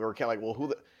Marvel were kind of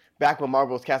like, back when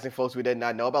Marvel was casting folks we did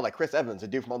not know about, like Chris Evans, the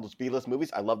dude from all those B-list movies.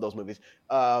 I love those movies.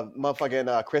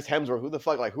 Motherfucking Chris Hemsworth. Who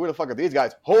the fuck are these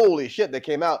guys? Holy shit, they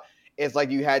came out. It's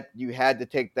like you had to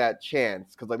take that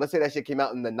chance because, like, let's say that shit came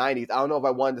out in the 90s. I don't know if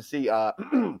I wanted to see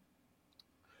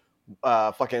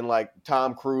fucking like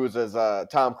Tom Cruise as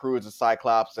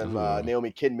Cyclops and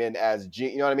Naomi Kidman as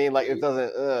Jean. You know what I mean? Like, it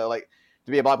doesn't like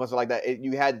to be a blockbuster like that.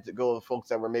 You had to go with folks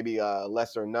that were maybe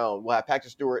lesser known. We'll have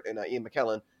Patrick Stewart and Ian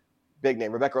McKellen. Big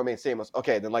name. Rebecca Romijn Stamos.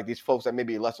 Okay, then like these folks that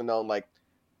maybe lesser known, like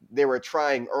they were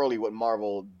trying early what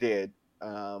Marvel did.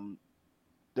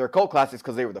 They're cult classics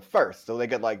because they were the first, so they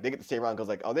get to stay around because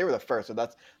like, oh, they were the first, so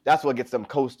that's what gets them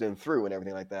coasting through and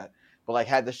everything like that. But like,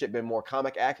 had this shit been more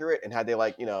comic accurate and had they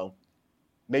like,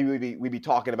 maybe we'd be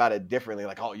talking about it differently.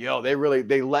 Like, oh,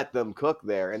 they let them cook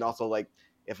there, and also like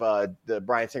if the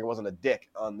Bryan Singer wasn't a dick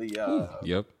on the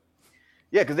yep.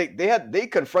 Yeah, because they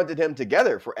confronted him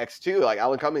together for X2, like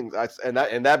Alan Cummings, and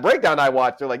that breakdown I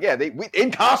watched. They're like, yeah,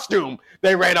 in costume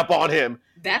they ran up on him.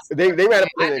 They ran up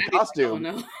on him in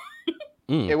costume.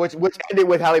 And which ended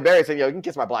with Halle Berry saying, "Yo, you can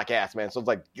kiss my black ass, man." So it's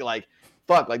like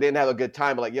fuck, like they didn't have a good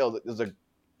time. But like, yo,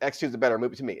 X2's a better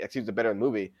movie to me. X2's a better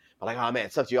movie. But like, oh man,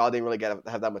 it sucks you all didn't really get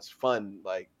to have that much fun,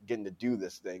 like getting to do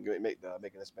this thing,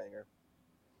 making this banger.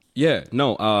 Yeah,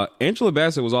 no. Angela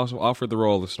Bassett was also offered the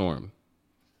role of Storm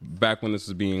back when this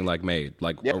was being like made,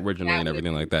 like originally and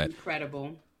everything like that.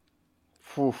 Incredible.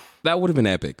 Oof. That would have been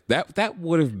epic. That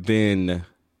would have been.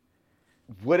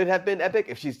 Would it have been epic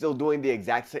if she's still doing the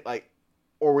exact same like?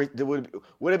 Or would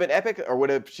it have been epic, or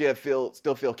would she have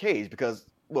still feel caged because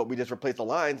we just replaced the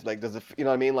lines? Like, does it, you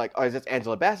know what I mean? Like, is this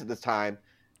Angela Bassett this time?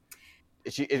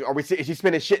 Is she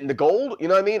spinning shit into gold? You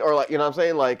know what I mean? Or like, you know what I'm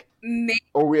saying? Like, maybe,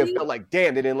 or we have felt like,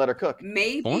 damn, they didn't let her cook.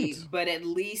 Maybe, but at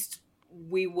least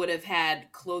we would have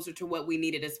had closer to what we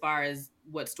needed as far as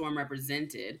what Storm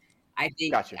represented. I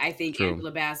think True. Angela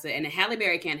Bassett, and Halle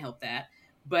Berry can't help that,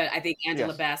 but I think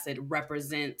Angela Bassett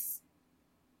represents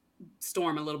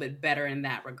Storm a little bit better in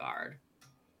that regard.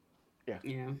 Yeah.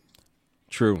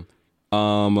 True.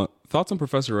 Thoughts on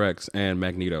Professor X and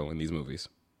Magneto in these movies?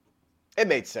 It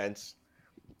made sense.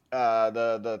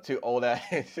 The two old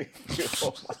ass.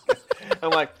 I'm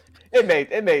like,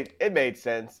 it made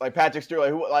sense. Like Patrick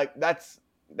Stewart, like that's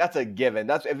a given.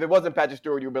 That's if it wasn't Patrick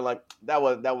Stewart, you'd been like that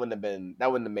wouldn't have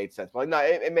made sense. But like, no,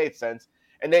 it made sense.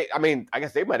 And I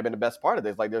guess they might have been the best part of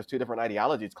this. Like, there's two different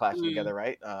ideologies clashing together,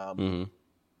 right?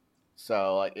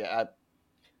 So like,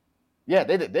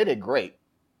 they did great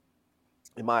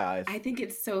in my eyes. I think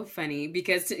it's so funny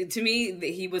because to me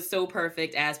he was so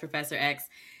perfect as Professor X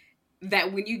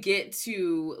that when you get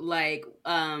to like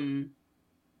the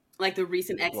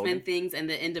recent X-Men things and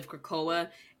the end of Krakoa,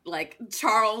 like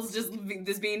Charles just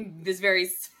being this very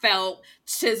svelte,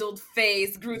 chiseled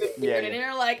face, grew the beard, and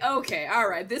you're like, okay, all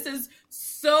right, this is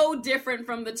so different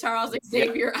from the Charles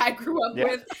Xavier I grew up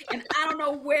with, and I don't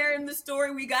know where in the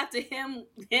story we got to him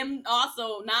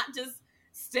also not just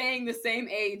staying the same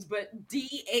age, but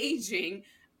de-aging.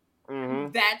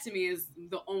 That to me is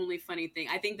the only funny thing.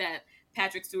 I think that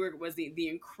Patrick Stewart was the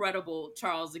incredible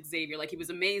Charles Xavier. Like, he was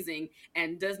amazing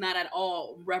and does not at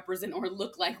all represent or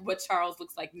look like what Charles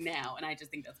looks like now. And I just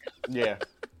think that's kind of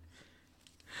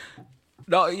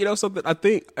No, something I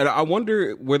think, and I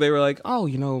wonder where they were like,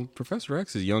 oh, Professor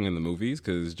X is young in the movies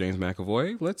because James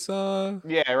McAvoy. Let's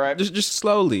just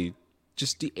slowly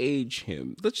just de-age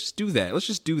him. Let's just do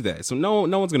that. So no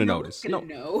one's gonna notice.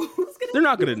 They're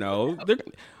not gonna know.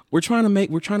 We're trying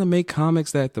to make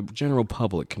comics that the general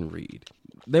public can read.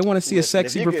 They want to see a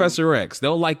sexy Professor X.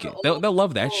 They'll like it. They'll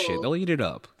love that shit. They'll eat it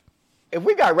up. If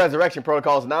we got resurrection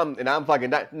protocols and I'm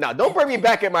fucking no, don't bring me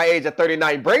back at my age at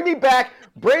 39. Bring me back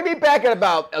at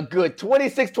about a good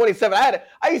 26, 27.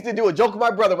 I used to do a joke with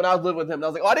my brother when I was living with him. And I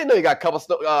was like, oh, I didn't know you got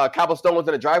cobblestones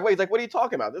in the driveway. He's like, what are you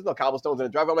talking about? There's no cobblestones in the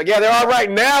driveway. I'm like, yeah, there are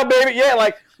right now, baby. Yeah,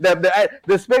 like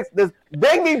the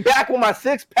bring me back when my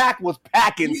 6-pack was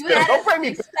packing still. Don't bring me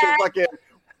back fucking.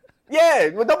 Yeah,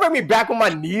 don't bring me back when my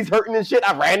knees hurting and shit.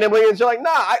 I randomly and shit. Like,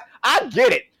 nah, I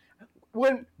get it.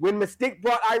 When Mystique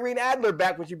brought Irene Adler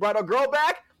back, when she brought her girl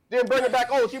back, didn't bring her back.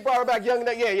 Oh, she brought her back young.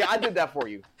 Yeah, I did that for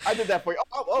you.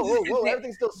 Oh,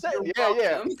 everything's still sitting.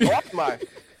 Yeah. I'm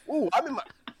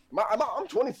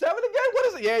 27 again. What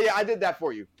is it? Yeah, I did that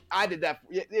for you.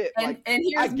 Yeah. And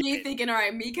here's me thinking, all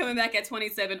right, me coming back at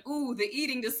 27. Ooh, the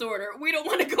eating disorder. We don't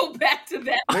want to go back to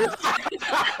that.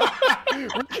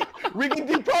 we can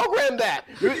deprogram that.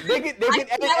 They can edit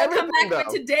everything. Come back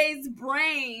with today's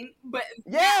brain, but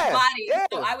body. Yeah.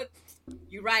 So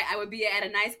you're right. I would be at a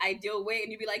nice ideal weight,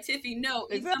 and you'd be like, Tiffy, no,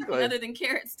 eat something other than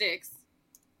carrot sticks.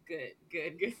 Good.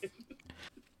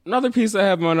 Another piece I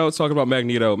have in my notes talking about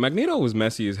Magneto. Magneto was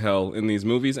messy as hell in these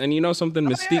movies, and you know something?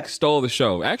 Mystique stole the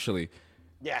show. Actually,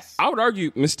 yes, I would argue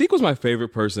Mystique was my favorite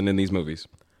person in these movies,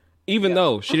 even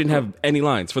though she didn't have any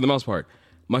lines for the most part.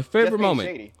 My favorite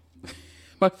moment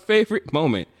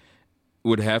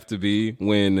would have to be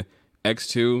when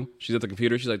X2, she's at the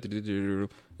computer, she's like, and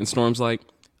Storm's like,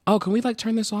 oh, can we like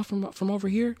turn this off from over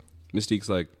here? Mystique's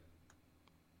like,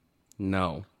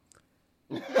 no.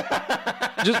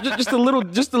 just the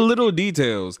little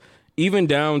details, even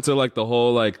down to like the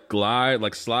whole like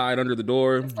slide under the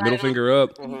door, middle finger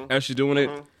up as she's doing it.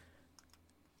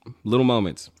 Little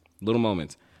moments.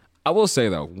 I will say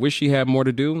though, wish she had more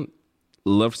to do.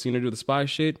 Loved seeing her do the spy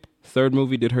shit. Third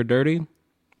movie did her dirty.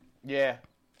 Yeah,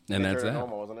 and that's that.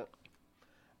 Holman,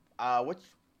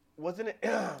 wasn't it?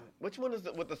 Which one is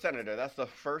it with the senator? That's the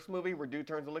first movie where dude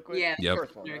turns to liquid. Yeah, yep.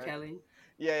 First one, right? Kelly.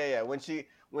 Yeah. When she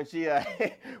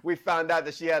we found out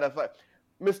that she had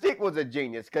Mystique was a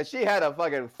genius because she had a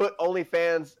fucking foot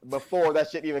OnlyFans before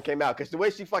that shit even came out. Because the way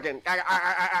she fucking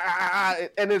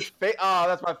and his face,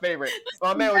 that's my favorite.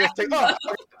 My man would just take.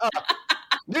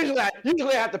 Usually I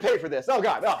have to pay for this. Oh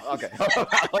God. Oh, okay.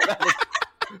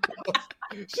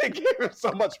 She gave him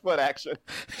so much foot action.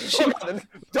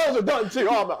 Those are done too.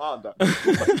 Oh, I'm done.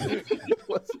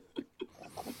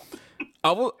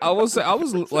 I will say, I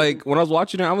was like, when I was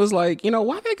watching it, I was like, you know,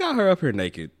 why they got her up here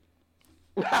naked?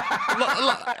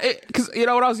 Because, you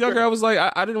know, when I was younger, I was like,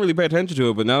 I didn't really pay attention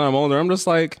to it, but now that I'm older, I'm just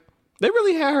like, they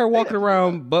really had her walking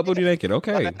around butt booty naked.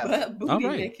 Okay. Butt booty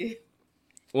naked.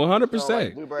 100%.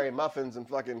 Like blueberry muffins and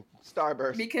fucking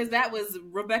Starburst. Because that was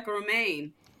Rebecca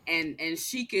Romaine, and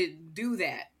she could do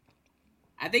that.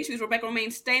 I think she was Rebecca Romaine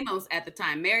Stamos at the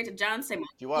time, married to John Stamos.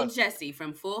 She was. Jesse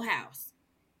from Full House.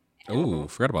 Ooh,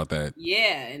 forgot about that.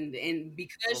 Yeah, and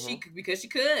because she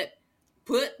could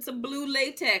put some blue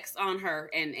latex on her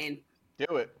and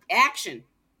do it. Action.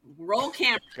 Roll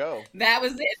camera. Go. That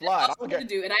was it. Slide. That's all to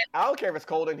do. And I don't care if it's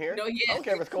cold in here. No, yeah. I don't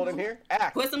care if it's cold in here.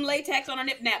 Act. Put some latex on her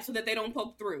nip nap so that they don't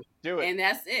poke through. Do it. And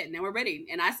that's it. Now we're ready.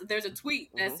 And there's a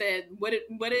tweet that said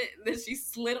that she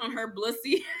slid on her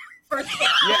blussy first.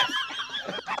 Yes.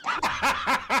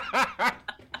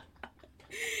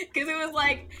 Because it was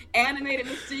like animated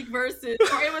Mystique versus,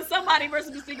 or it was somebody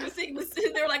versus Mystique.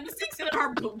 They were like, Mystique sitting on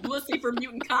her blussy for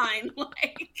mutant kind.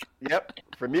 Like, yep,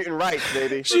 for mutant rights,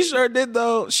 baby. She sure did,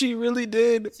 though. She really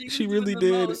did. She really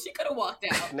did. Most. She could have walked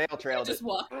out. Snail trailed just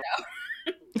walked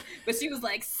out. But she was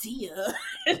like, see ya.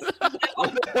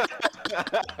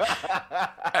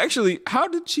 Actually, how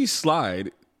did she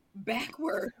slide?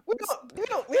 Backward. We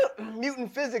don't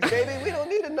mutant physics, baby. We don't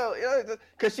need to know,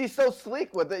 because she's so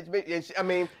sleek with it. I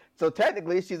mean, so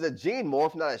technically she's a gene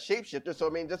morph, not a shapeshifter. So I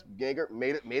mean, just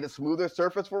made a smoother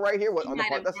surface for right here. What on the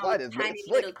part that slide is tiny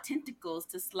little tentacles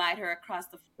to slide her across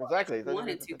the floor. Exactly. If she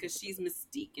wanted to, because she's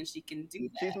Mystique and she can do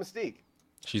that. She's Mystique.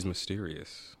 She's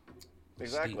mysterious.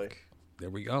 Exactly. Mystique. There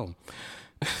we go.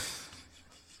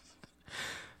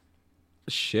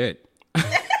 Shit.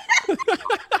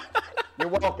 You're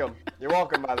welcome. You're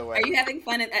welcome, by the way. Are you having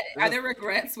fun? Are there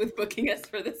regrets with booking us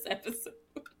for this episode?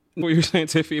 What you were saying,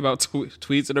 Tiffy, about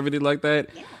tweets and everything like that?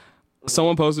 Yeah.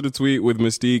 Someone posted a tweet with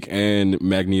Mystique and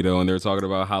Magneto, and they were talking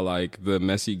about how, like, the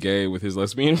messy gay with his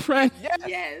lesbian friend.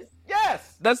 Yes.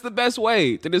 That's the best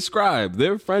way to describe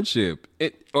their friendship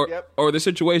or the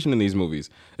situation in these movies,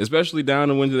 especially down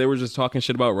to when they were just talking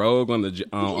shit about Rogue on the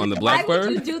Blackbird.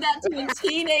 Why would you do that to a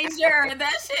teenager?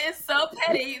 That shit is so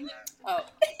petty. Oh,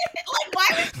 like why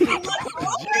would you look over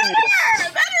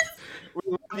her? That is. We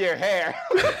love your hair.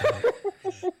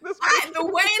 This The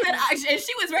way that and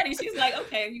she was ready. She's like,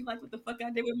 okay, you like what the fuck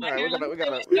I did with my hair? Let me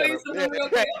show you something real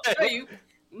quick. I'll show you.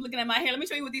 I'm looking at my hair. Let me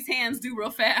show you what these hands do real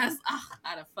fast.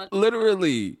 I'd have fucked.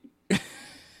 Literally.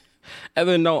 And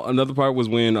then another part was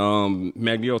when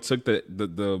Magneto took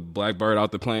the black bird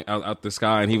out the plane out the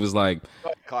sky, and he was like,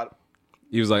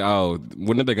 oh,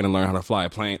 when are they gonna learn how to fly a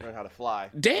plane? Learn how to fly.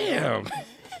 Damn.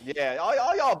 Yeah,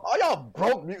 all y'all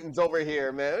broke mutants over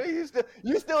here, man.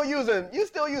 You still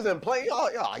using plane?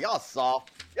 Y'all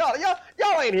soft.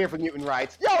 Y'all ain't here for mutant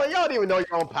rights. Y'all don't even know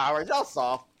your own powers. Y'all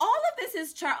soft. All of this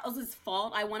is Charles's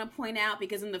fault, I want to point out,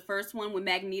 because in the first one, when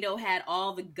Magneto had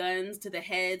all the guns to the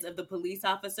heads of the police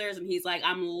officers, and he's like,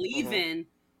 I'm leaving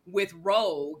with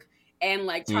Rogue, and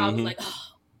like Charles was like, oh.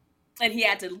 And he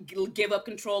had to give up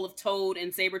control of Toad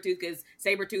and Sabretooth because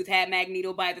Sabretooth had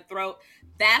Magneto by the throat.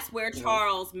 That's where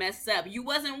Charles messed up. You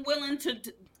wasn't willing to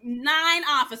 9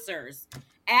 officers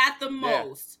at the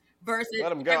most versus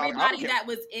everybody that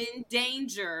was in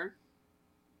danger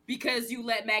because you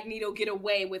let Magneto get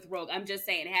away with Rogue. I'm just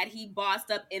saying, had he bossed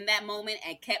up in that moment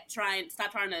and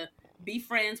stopped trying to be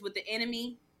friends with the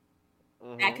enemy,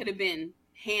 that could have been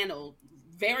handled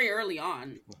very early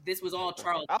on. This was all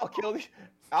Charles.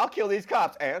 I'll kill these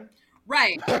cops, Anne.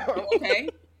 Right. Okay.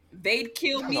 They'd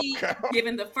kill me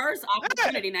given the first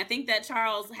opportunity, and I think that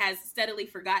Charles has steadily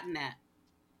forgotten that.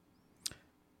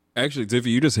 Actually, Tiffy,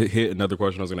 you just hit another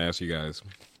question I was going to ask you guys.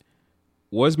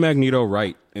 Was Magneto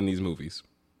right in these movies?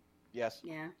 Yes.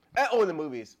 Yeah. In the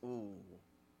movies. Ooh.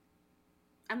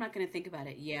 I'm not going to think about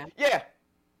it. Yeah. Yeah.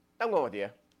 I'm going with you.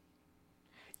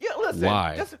 Yeah, listen.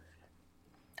 Why?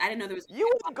 I didn't know there was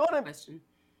a question.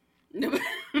 No,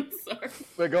 I'm sorry.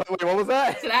 Wait, what was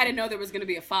that? I said I didn't know there was going to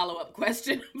be a follow-up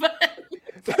question. But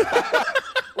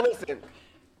listen,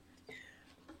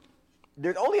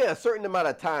 there's only a certain amount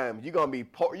of time you're gonna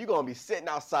be sitting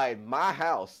outside my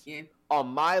house on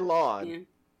my lawn. Yeah.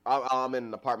 I'm in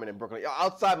an apartment in Brooklyn.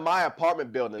 Outside my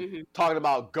apartment building, talking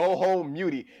about go home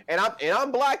mutie, and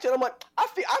I'm black, and I'm like, I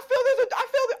feel there's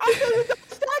a double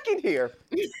stack in here.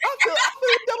 I feel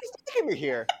a double stack in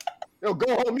here. Yo,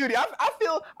 go home mutie. I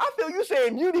feel you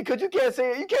saying mutie because you can't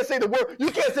say the word.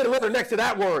 You can't say the letter next to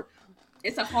that word.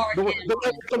 It's a hard M. The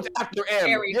letter comes after M.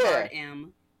 Very hard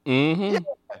M. Mm-hmm.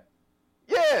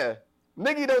 Yeah.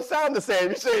 Nigga don't sound the same.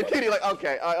 You say mutie like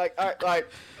okay, like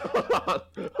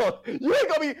you ain't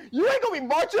gonna be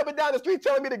marching up and down the street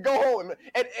telling me to go home.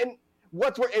 And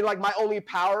what's where like my only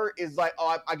power is like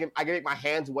I can make my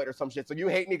hands wet or some shit. So you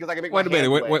hate me because I can make my hands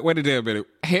wet. Wait a damn minute.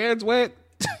 Hands wet?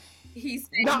 He's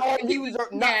not all mutants are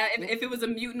not. Yeah, if it was a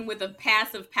mutant with a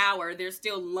passive power, they're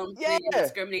still lumped in and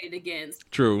discriminated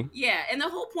against. True. Yeah, and the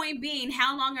whole point being,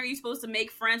 how long are you supposed to make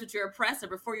friends with your oppressor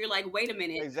before you're like, wait a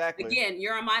minute. Exactly. Again,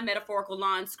 you're on my metaphorical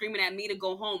lawn screaming at me to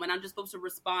go home, and I'm just supposed to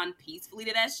respond peacefully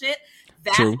to that shit.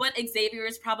 That's what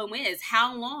Xavier's problem is.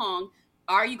 How long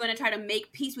are you going to try to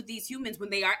make peace with these humans when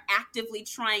they are actively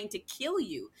trying to kill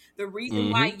you? The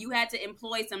reason why you had to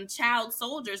employ some child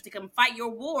soldiers to come fight your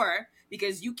war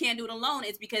because you can't do it alone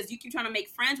is because you keep trying to make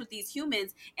friends with these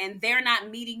humans and they're not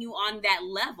meeting you on that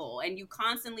level. And you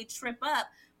constantly trip up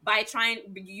by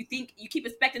you keep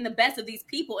expecting the best of these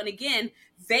people. And again,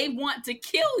 they want to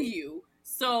kill you.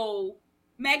 So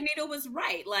Magneto was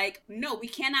right. Like, no, we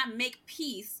cannot make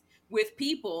peace with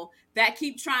people that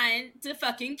keep trying to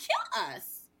fucking kill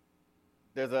us.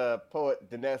 There's a poet,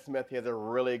 Dinesh Smith, he has a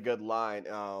really good line.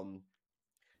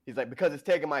 He's like, because it's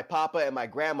taken my papa and my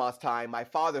grandma's time, my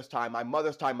father's time, my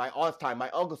mother's time, my aunt's time,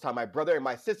 my uncle's time, my brother and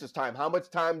my sister's time. How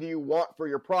much time do you want for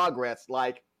your progress?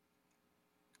 Like,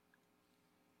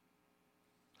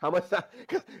 how much time?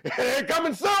 Because they're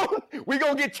coming soon. We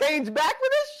gonna get changed back for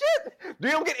this shit.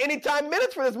 You don't get any time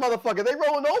minutes for this motherfucker. They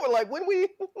rolling over like when we.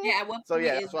 Yeah. Well, so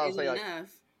yeah, that's what I was saying. Like,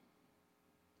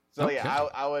 so yeah,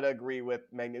 I would agree with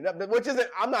Magneto. Which isn't.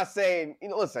 I'm not saying.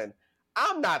 Listen.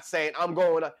 I'm not saying I'm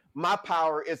going. My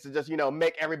power is to just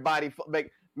make everybody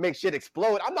make shit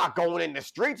explode. I'm not going in the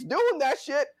streets doing that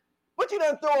shit. But you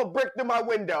done throw a brick through my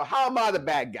window. How am I the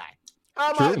bad guy? How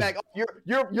am I the bad guy?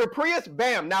 Your Prius.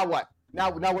 Bam. Now what? Now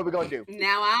what are we gonna do?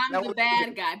 Now I'm the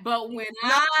bad guy. But when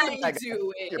I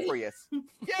do it, your Prius.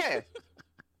 Yeah.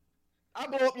 I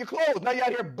blow up your clothes. Now you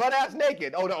out here butt ass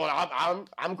naked. Oh no,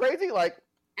 I'm crazy. Like.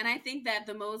 And I think that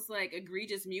the most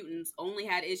egregious mutants only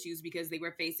had issues because they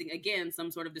were facing, again,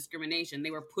 some sort of discrimination. They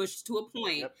were pushed to a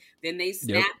point, then they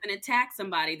snap and attack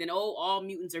somebody, then, all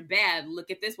mutants are bad.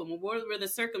 Look at this one. Well, what were the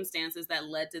circumstances that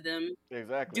led to them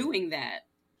doing that?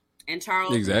 And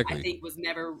Charles, I think, was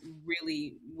never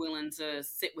really willing to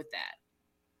sit with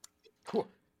that.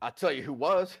 I'll tell you who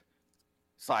was.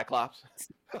 Cyclops.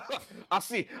 I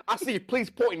see police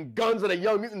pointing guns at a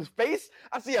young mutant's face.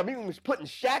 I see a mutant was putting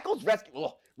shackles.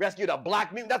 Rescue the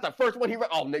black mutant. That's the first one he.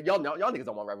 Y'all niggas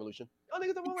don't want revolution. Y'all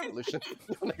niggas don't want revolution.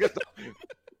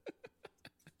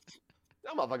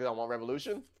 Y'all motherfuckers don't want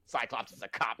revolution. Cyclops is a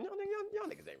cop. Y'all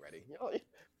niggas ain't ready.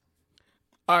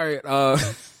 All right.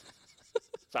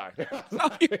 Sorry. Y'all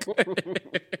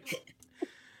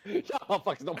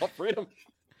motherfuckers don't want freedom.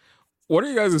 What are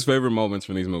you guys' favorite moments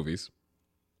from these movies?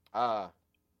 You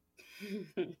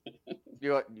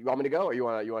want me to go, or you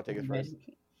want to take it first?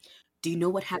 Do you know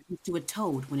what happens to a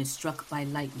toad when it's struck by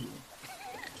lightning?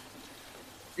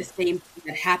 The same thing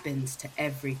that happens to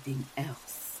everything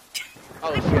else.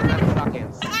 Oh shit, that's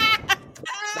science.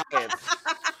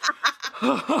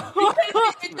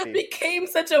 It became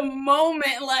such a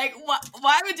moment. Like,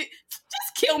 why would you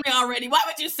just kill me already? Why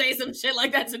would you say some shit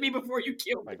like that to me before you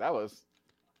kill me? Like, that was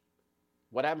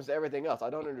what happens to everything else. I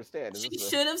don't understand. She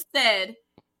should have said,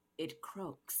 "It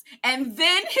croaks," and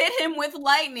then hit him with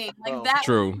lightning. Like that.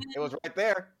 True. It was right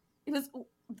there. It was.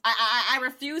 I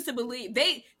refuse to believe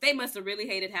they must have really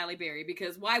hated Halle Berry,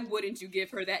 because why wouldn't you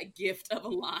give her that gift of a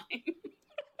line?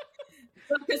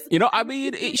 I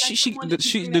mean,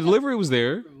 the delivery was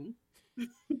there.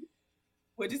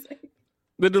 What'd you say?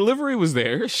 The delivery was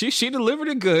there. She delivered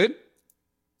it good.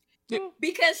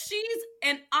 Because she's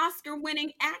an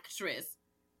Oscar-winning actress.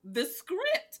 The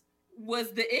script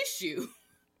was the issue.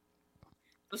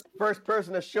 First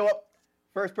person to show up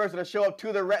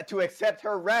to accept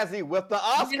her Razzie with the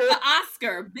Oscar. With the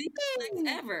Oscar, biggest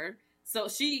ever. So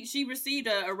she received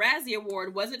a Razzie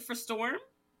Award. Was it for Storm?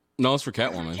 No, it's for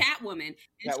Catwoman.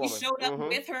 And she showed up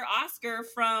with her Oscar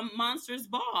from Monsters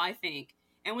Ball, I think,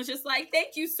 and was just like,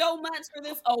 "Thank you so much for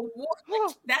this award."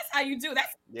 Like, that's how you do.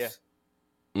 Yeah.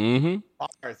 Mm-hmm.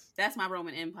 That's my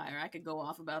Roman Empire. I could go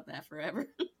off about that forever.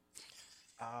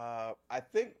 I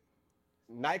think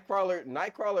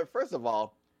Nightcrawler. First of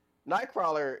all,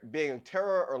 Nightcrawler being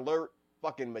Terror Alert,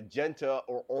 fucking magenta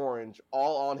or orange,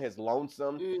 all on his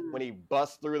lonesome when he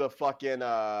busts through the fucking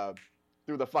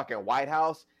White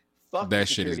House. Fuck that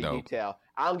shit is dope. Detail.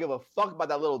 I don't give a fuck about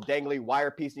that little dangly wire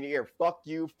piece in your ear. Fuck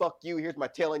you. Here's my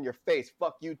tail in your face.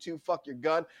 Fuck you too. Fuck your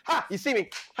gun. Ha! You see me?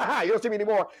 Ha ha! You don't see me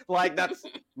anymore. Like, that's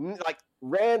like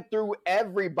ran through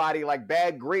everybody like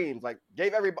bad greens. Like,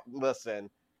 gave everybody. Listen.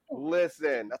 That's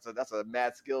a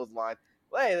mad skills line.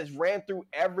 Hey, this ran through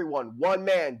everyone. One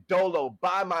man, Dolo,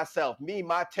 by myself, me,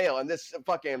 my tail, and this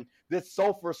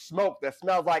sulfur smoke that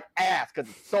smells like ass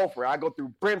because it's sulfur. I go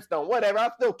through brimstone, whatever.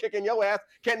 I'm still kicking your ass.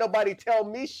 Can't nobody tell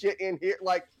me shit in here.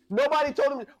 Like, nobody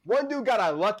told him. One dude got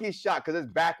a lucky shot because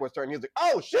his back was turned. He was like,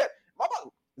 "Oh shit, is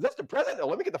this the president? Oh,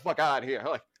 let me get the fuck out of here."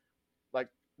 Like,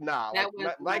 nah.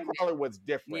 Nightcrawler was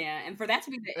different. Yeah, and for that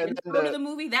to be the intro to the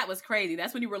movie, that was crazy.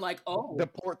 That's when you were like, "Oh." The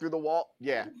port through the wall.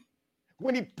 Yeah.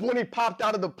 When he popped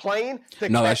out of the plane,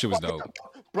 that shit was dope.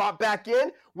 Brought back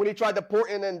in when he tried to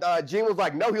port in, and Gene was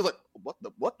like, "No." He was like,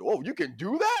 "What? Oh, you can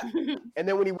do that?" And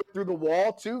then when he went through the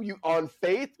wall too, you on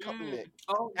Faith,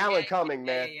 Alan Cumming,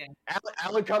 man. Yeah.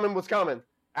 Alan Cumming was coming.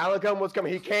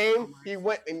 He came. He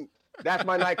went, and that's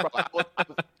my Nightcrawler.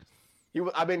 He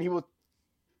was.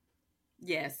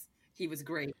 Yes. He was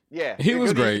great. Yeah. He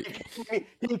was great.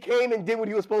 He came and did what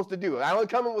he was supposed to do. Alan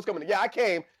Cumming was coming. Yeah, I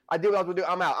came. I did what I was going to do.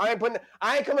 I'm out. I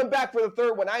ain't coming back for the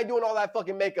third one. I ain't doing all that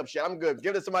fucking makeup shit. I'm good.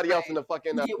 Give it to somebody else in the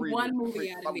fucking Get one movie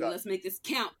out of me. Let's make this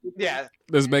count. Yeah.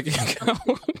 Let's make it count.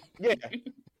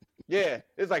 Yeah.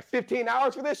 It's like 15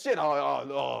 hours for this shit.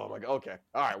 Oh my God. Okay.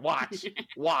 All right. Watch.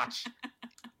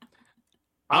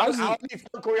 I need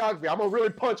fun choreography. I'm going to really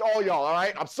punch all y'all. All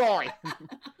right. I'm sorry.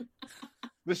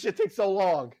 This shit takes so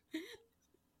long.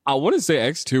 I want to say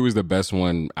X2 is the best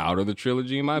one out of the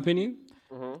trilogy, in my opinion.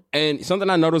 Mm-hmm. And something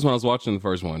I noticed when I was watching the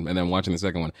first one and then watching the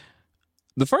second one,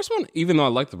 the first one, even though I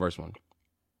liked the first one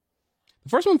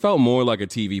felt more like a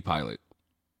TV pilot.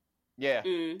 Yeah,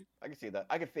 I can see that.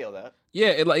 I can feel that. Yeah,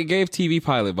 it gave TV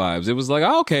pilot vibes. It was like,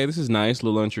 oh, okay, this is nice,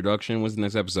 little introduction. What's the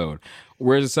next episode?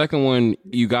 Whereas the second one,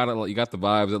 you got the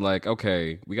vibes that like,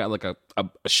 okay, we got like a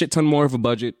shit ton more of a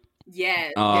budget.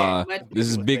 Yeah. This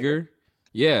is bigger.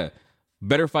 Yeah.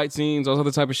 Better fight scenes, all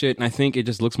other type of shit. And I think it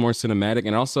just looks more cinematic.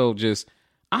 And also just,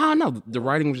 I don't know, the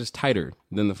writing was just tighter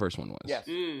than the first one was. Yes.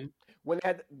 When they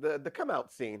had the come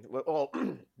out scene,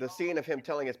 the scene of him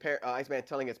telling Iceman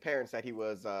telling his parents that he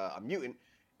was a mutant,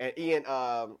 and Ian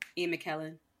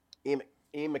McKellen. Ian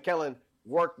McKellen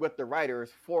worked with the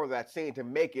writers for that scene to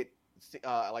make it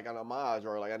like an homage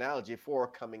or like analogy for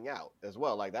coming out as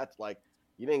well. Like, that's like,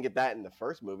 you didn't get that in the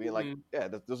first movie. Like, yeah,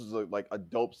 this is like a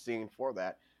dope scene for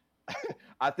that.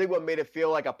 I think what made it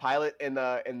feel like a pilot in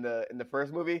the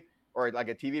first movie or like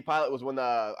a TV pilot was when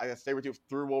I guess Sabretooth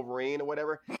threw Wolverine or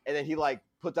whatever, and then he like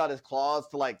puts out his claws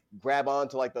to like grab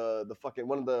onto like the fucking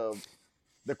one of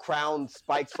the crown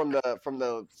spikes from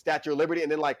the Statue of Liberty,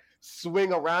 and then like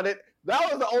swing around it. That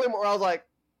was the only one where I was like,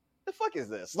 the fuck is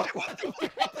this? Like, what are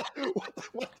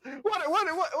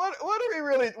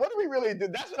we really do?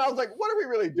 That's when I was like, what are we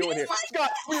really doing here?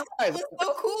 Scott, that was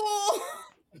so cool.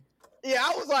 Yeah,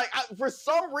 I was like, for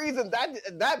some reason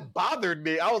that bothered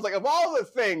me. I was like, of all the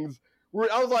things,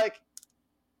 I was like,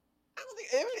 I don't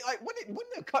think, like,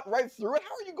 wouldn't it cut right through it?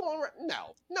 How are you going?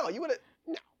 No, you wouldn't.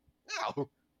 No.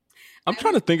 I'm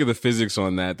trying to think of the physics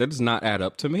on that. That does not add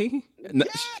up to me. Yeah,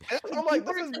 I'm like,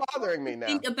 this is bothering me now.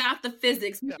 Think about the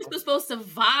physics. We're supposed to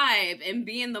vibe and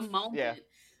be in the moment. Yeah.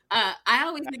 I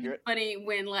always think it's funny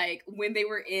when they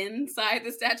were inside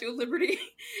the Statue of Liberty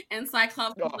and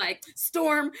Cyclops was like,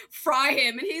 Storm, fry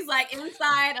him. And he's like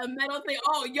inside a metal thing.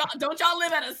 Oh, y'all, don't y'all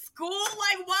live at a school?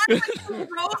 Like, why would you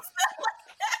roast them like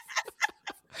that?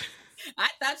 I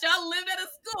thought y'all lived at a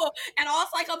school. And all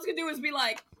Cyclops could do is be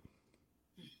like,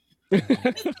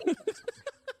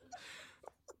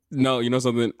 no, you know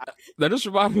something? That just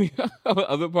reminded me of the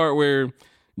other part where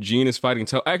Jean is fighting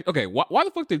Toad. Okay, why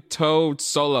the fuck did Toad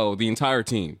solo the entire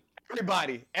team?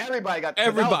 Everybody got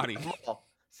everybody.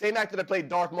 Same actor that played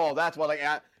Darth Maul. That's why, like,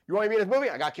 you want to be in this movie?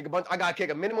 I got to kick a bunch. I got to kick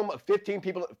a minimum of 15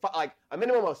 people, like a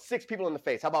minimum of 6 people in the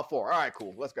face. How about 4? All right,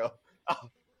 cool. Let's go.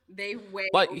 They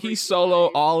he solo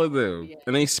all of them,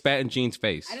 and they spat in Jean's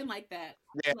face. I didn't like that.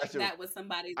 Yeah, like that was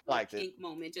somebody's kink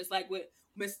moment, just like with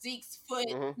Mystique's foot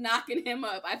knocking him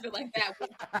up. I feel like that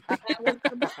was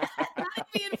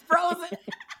being frozen.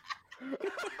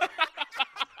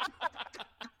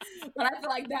 But I feel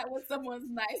like that was someone's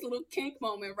nice little kink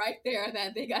moment right there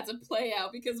that they got to play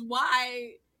out, because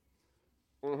why?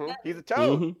 He's a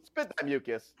Toad. Spit that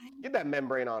mucus. Get that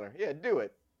membrane on her. Yeah, do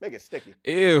it. Make it sticky.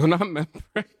 Ew, not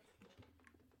membrane.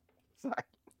 Sorry.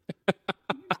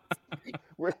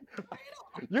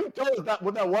 You told us that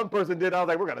what that one person did. I was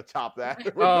like, we're gonna top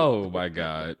that. Oh my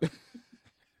god.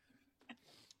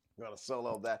 We're gonna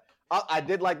solo that. I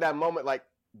did like that moment, like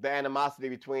the animosity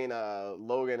between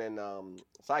Logan and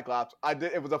Cyclops.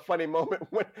 It was a funny moment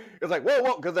when it was like,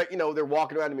 whoa, because like, you know, they're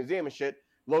walking around the museum and shit.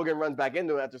 Logan runs back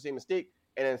into it after seeing Mystique,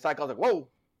 and then Cyclops like, whoa.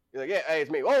 He's like, yeah, hey,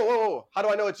 it's me. Whoa. How do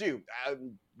I know it's you?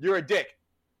 You're a dick.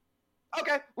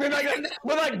 Okay.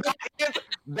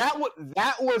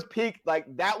 That was peak. Like,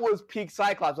 that was peak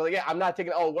Cyclops. So like, yeah, I'm not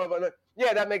taking. Oh, what?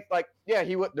 Yeah, that makes like, yeah,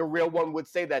 the real one would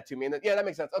say that to me, and then, yeah, that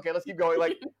makes sense. Okay, let's keep going.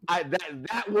 Like,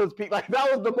 that was peak. Like,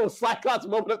 that was the most Cyclops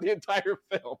moment of the entire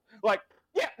film. Like,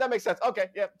 yeah, that makes sense. Okay,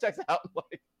 yeah, checks out.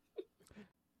 Like,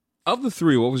 of the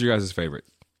 3, what was your guys' favorite?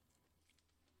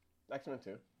 X-Men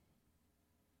 2.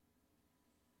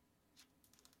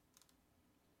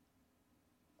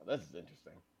 Oh, this is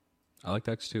interesting. I liked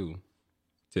X2.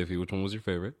 Tiffy, which one was your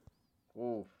favorite?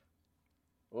 Ooh.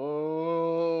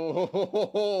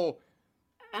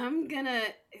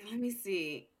 Let me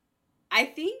see. I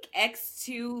think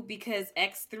X2 because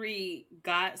X3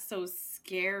 got so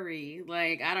scary.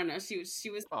 Like, I don't know. She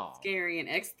was scary in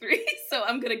X3. So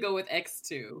I'm going to go with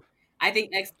X2. I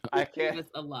think X3 gave us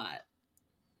a lot.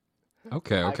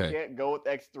 Okay. I can't go with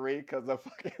X3 because of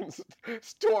fucking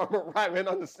Storm arriving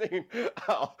on the scene.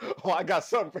 Oh, I got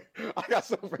something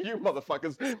for you,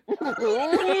 motherfuckers.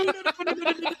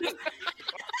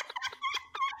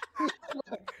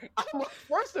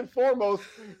 First and foremost,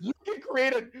 you can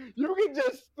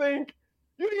just think.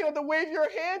 You don't have to wave your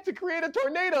hand to create a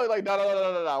tornado. Like,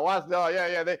 no. Watch, no,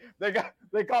 yeah.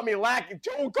 They caught me lacking.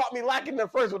 Joe caught me lacking in the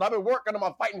first one. I've been working on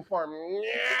my fighting form.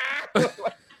 Yeah.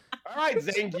 All right,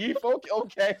 Zangief.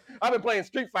 Okay. I've been playing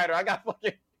Street Fighter.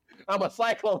 I'm a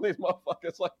cyclone. These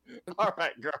motherfuckers. Like, all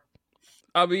right, girl.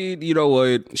 I mean, you know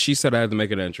what? She said I had to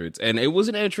make an entrance, and it was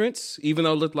an entrance, even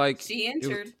though it looked like she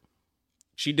entered.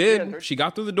 She did. She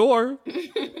got through the door.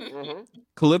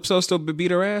 Calypso still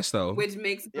beat her ass, though. Which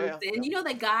makes sense. And you know,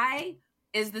 the guy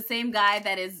is the same guy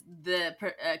that is the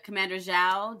Commander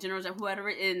Zhao, General Zhao, whoever,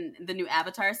 in the new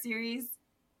Avatar series.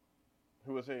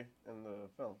 Who was he in the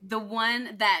film? The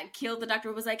one that killed the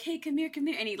doctor was like, hey, come here.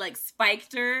 And he like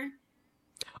spiked her.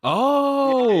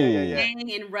 Oh. Yeah.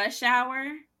 In Rush Hour.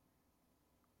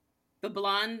 The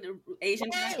blonde Asian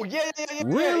guy. Oh, yeah.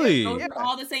 Really? Those are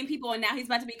all the same people, and now he's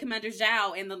about to be Commander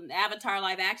Zhao in the Avatar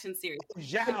live action series.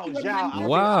 Zhao.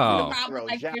 Wow.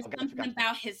 There's something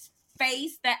about his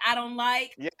face that I don't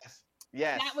like. Yes.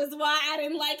 That was why I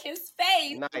didn't like his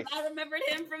face. Nice. I remembered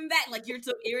him from that. Like, you're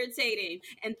so irritating.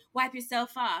 And wipe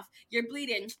yourself off. You're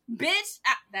bleeding. Bitch.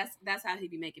 That's how he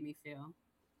be making me feel.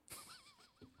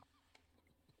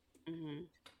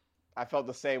 I felt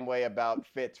the same way about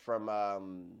Fitz from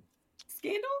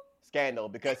Scandal?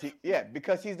 Because he's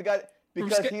the guy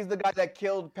he's the guy that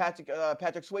killed Patrick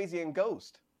Swayze in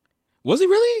Ghost. Was he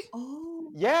really?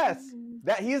 Oh. Yes.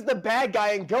 That he's the bad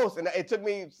guy in Ghost, and it took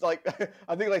me like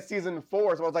I think like season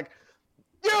 4, so I was like,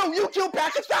 you killed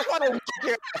Patrick Swayze.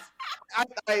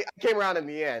 I came around in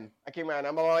the end.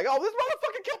 I'm all like, oh, this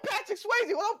motherfucker killed Patrick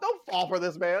Swayze. Well, don't fall for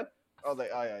this, man. I was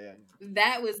like, oh yeah.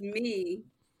 That was me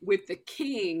with the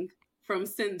king from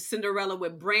Cinderella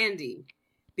with Brandy,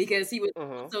 because he was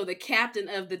also the captain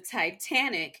of the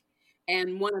Titanic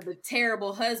and one of the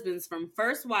terrible husbands from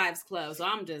First Wives Club. So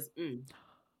I'm just,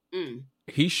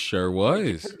 He sure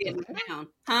was.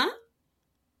 Huh?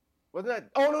 Wasn't that?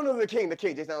 Oh no, the king.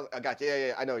 Jason, I got you.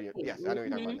 Yeah. I know you. Yes, I know you're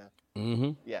talking about now.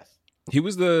 Mm-hmm. Yes. He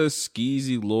was the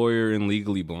skeezy lawyer in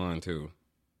Legally Blonde too.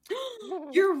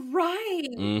 You're right.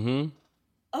 Mm-hmm.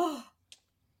 Oh,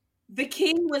 the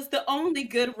king was the only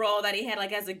good role that he had,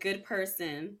 like as a good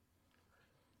person.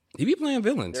 He be playing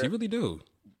villains. He really do.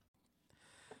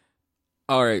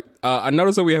 All right. I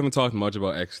noticed that we haven't talked much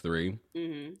about X3.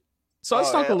 Mm-hmm. So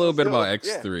let's talk a little bit about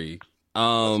X3.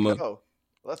 Yeah.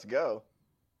 Let's go.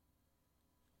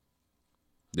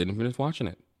 Didn't finish watching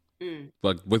it.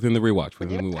 But within the rewatch.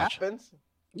 Happens.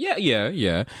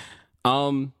 Yeah.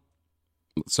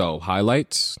 So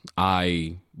highlights.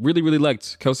 I really, really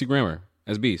liked Kelsey Grammer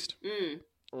as Beast.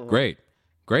 Great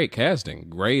casting.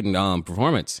 Great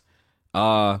performance.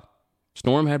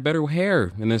 Storm had better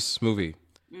hair in this movie.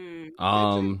 You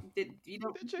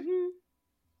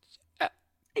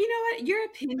know what? Your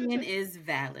opinion is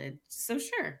valid. So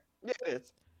sure. Yeah, it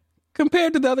is.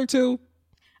 Compared to the other two,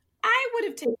 I would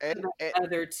have taken the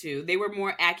other two. They were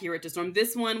more accurate to Storm.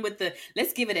 This one with the,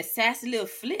 let's give it a sassy little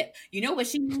flip. You know what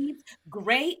she needs?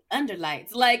 Gray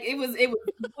underlights. Like it was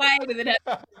white and it had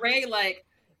gray. Like,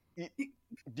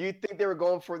 do you think they were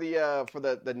going for the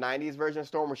 90s version of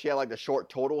Storm where she had like the short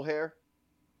total hair?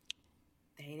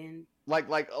 They didn't. Like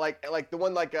the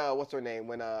one what's her name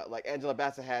when like Angela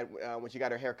Bassett had when she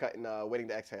got her hair cut in Waiting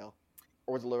to Exhale,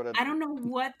 or was it a little bit? I don't know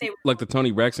what they were like the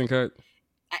Toni Braxton cut.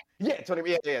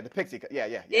 The pixie cut.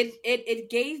 Yeah. It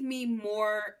gave me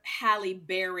more Halle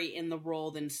Berry in the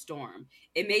role than Storm.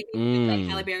 It made me feel like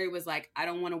Halle Berry was like, I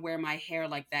don't want to wear my hair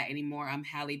like that anymore. I'm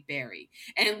Halle Berry,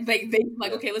 and they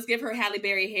like, okay, let's give her Halle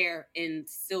Berry hair in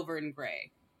silver and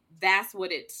gray. That's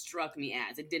what it struck me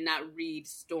as. It did not read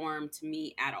Storm to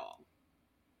me at all.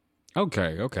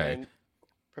 Okay. And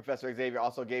Professor Xavier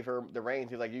also gave her the reins.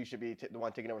 He's like, you should be the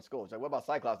one taking over school. She's like, what about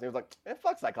Cyclops? And he was like, man,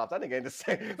 fuck Cyclops. I think I ain't the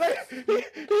same. Like, he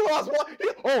lost one.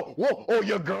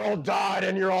 Your girl died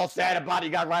and you're all sad about it.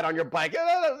 You got right on your bike. He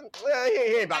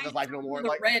ain't about this life no more. A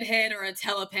redhead or a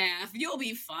telepath. You'll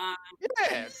be fine.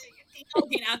 Yes. Don't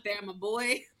get out there, my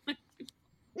boy.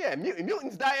 Yeah,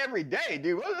 mutants die every day,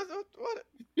 dude. What?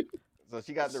 So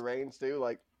she got the reins too.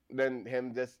 Like, then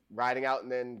him just riding out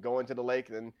and then going to the lake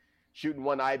and then shooting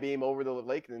one I-beam over the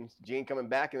lake, and then Jean coming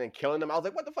back and then killing them. I was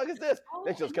like, what the fuck is this?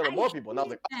 Then she was killing more people. And I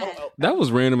was like, oh. That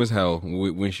was random as hell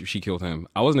when she killed him.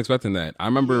 I wasn't expecting that. I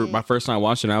remember my first time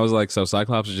watching it, I was like, so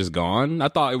Cyclops is just gone? I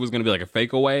thought it was going to be like a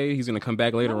fake away. He's going to come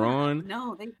back later on.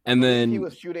 No. And then he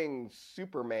was shooting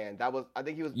Superman. I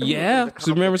think he was. Yeah,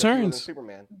 Superman Returns.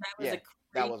 Superman.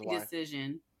 That was a crazy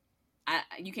decision. I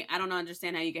don't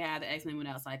understand how you can have the X-Men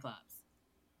without Cyclops.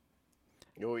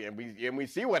 Oh, and we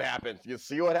see what happens. You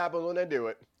see what happens when they do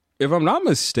it. If I'm not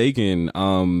mistaken,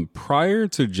 prior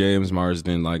to James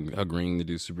Marsden like agreeing to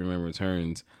do Superman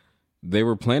Returns, they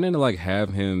were planning to like have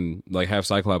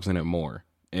Cyclops in it more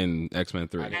in X-Men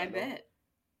 3. I bet.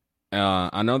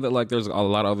 I know that like there's a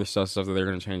lot of other stuff that they're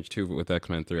going to change too with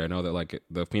X-Men 3. I know that like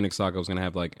the Phoenix Saga was going to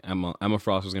have like Emma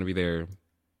Frost was going to be there,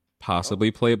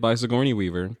 possibly played by Sigourney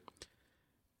Weaver.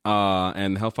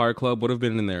 And the Hellfire Club would have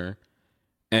been in there.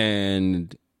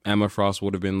 And Emma Frost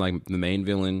would have been like the main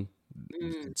villain.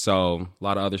 So a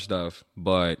lot of other stuff.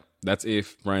 But that's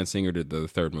if Bryan Singer did the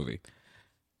third movie.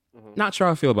 Not sure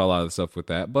how I feel about a lot of the stuff with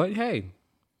that. But hey,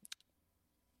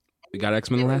 we got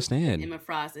X-Men The Last Stand. Emma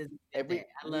Frost is I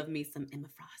love me some Emma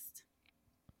Frost.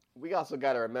 We also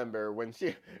got to remember when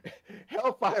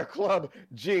Hellfire Club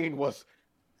Jean was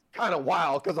kind of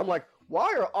wild. Because I'm like,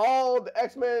 why are all the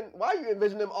X-Men, why are you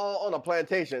envisioning them all on a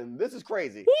plantation? This is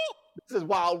crazy. This is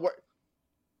wild work.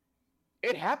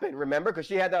 It happened, remember? Because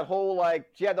she had that whole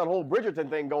Bridgerton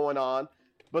thing going on,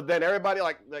 but then everybody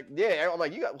I'm like,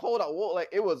 you got hold on, like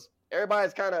it was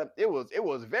everybody's kind of it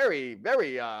was very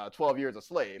 12 Years a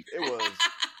Slave. It was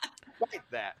like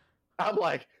that. I'm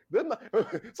like,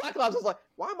 Cyclops was like,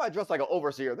 why am I dressed like an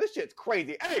overseer? This shit's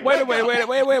crazy. Hey, wait. Wait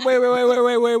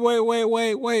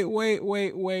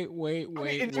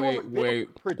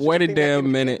a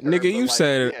damn minute. Nigga, you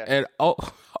said an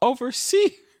overseer.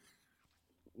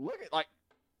 look at like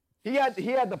he had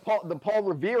the Paul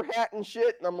Revere hat and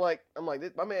shit, and I'm like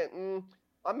this, my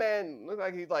man looks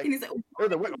like he's like,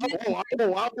 there's a whip. I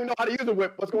don't even know how to use a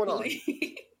whip. What's going on?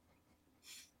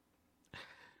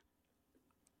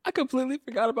 I completely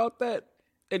forgot about that.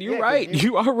 And you're right.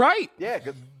 You are right. Yeah,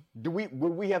 because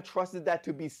would we have trusted that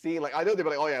to be seen? Like I know they'd be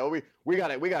like, oh yeah, we got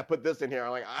to put this in here.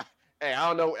 I'm like, hey, I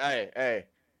don't know. Hey,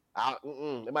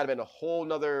 it might have been a whole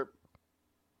nother.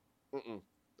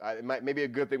 It might maybe a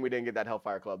good thing we didn't get that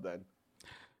Hellfire Club then.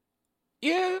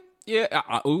 Yeah.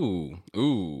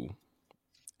 Ooh.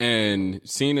 And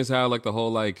seeing as how like the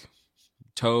whole like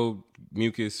toe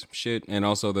mucus shit and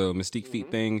also the Mystique feet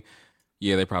thing,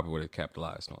 yeah, they probably would have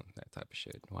capitalized on that type of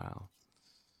shit. Wow.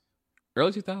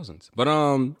 Early 2000s. But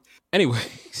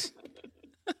anyways.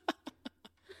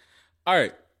 All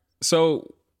right.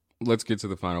 So let's get to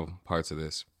the final parts of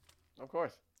this. Of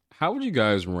course. How would you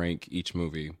guys rank each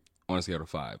movie on a scale of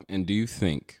 5? And do you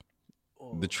think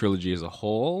the trilogy as a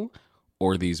whole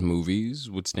or these movies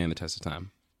would stand the test of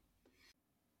time?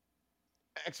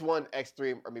 X1,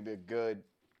 X3 are maybe a good,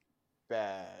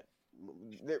 bad,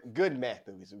 they're good math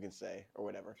movies, we can say, or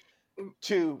whatever.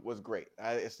 2 was great.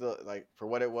 It's still like for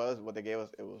what it was, what they gave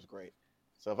us, it was great.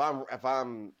 So if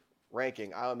I'm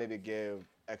ranking, I would maybe give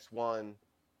X1.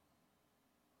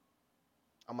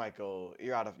 I might go.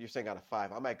 You're saying out of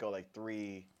 5. I might go like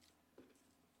 3.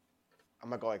 I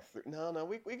might go like 3. No,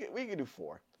 we can do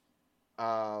 4.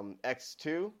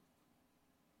 X2.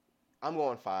 I'm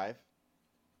going 5.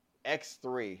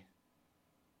 X3.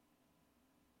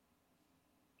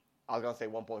 I was gonna say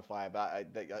 1.5, but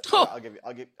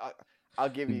I'll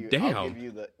give you the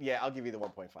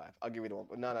 1.5. I'll give you the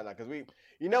 1. No, because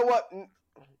you know what?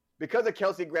 Because of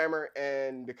Kelsey Grammer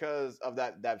and because of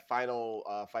that final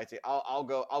fight scene, I'll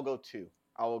go 2.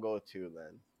 I will go 2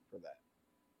 then for that.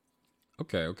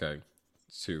 Okay.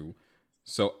 2.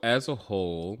 So as a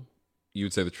whole, you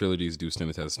would say the trilogies do stand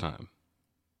the test of time.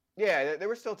 Yeah, they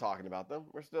were still talking about them.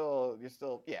 There's still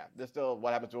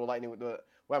what happens to a lightning, what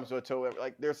happens to a toe.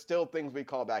 Like there's still things we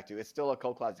call back to. It's still a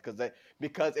cult classic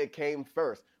because it came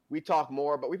first. We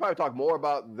probably talk more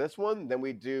about this one than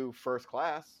we do First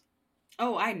Class.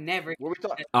 Oh, I never.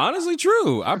 Honestly,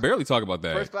 true. I barely talk about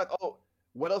that. First Class. Oh,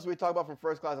 what else we talk about from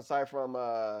First Class aside from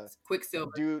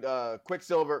Quicksilver? Dude,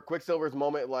 Quicksilver's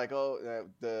moment, like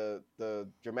the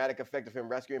dramatic effect of him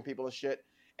rescuing people and shit.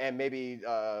 And maybe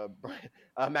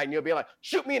Magneto being like,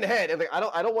 "Shoot me in the head," and like, I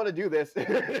don't want to do this. He's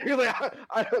like,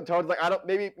 I don't.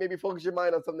 Maybe focus your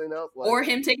mind on something else. Like, or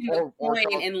him taking the coin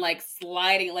and like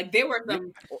sliding. Like there were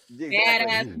some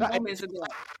badass moments of like,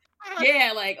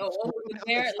 yeah, like over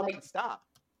there. Like stop.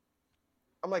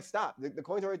 I'm like, stop. The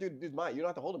coin's already dude's mine. You don't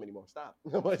have to hold him anymore. Stop.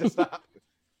 Just stop.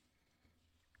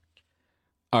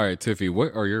 All right, Tiffy,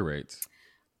 what are your rates?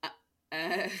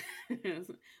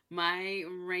 My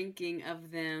ranking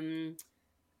of them,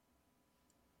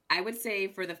 I would say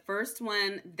for the first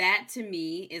one, that to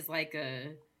me is like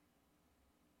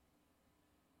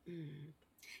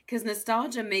because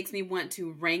nostalgia makes me want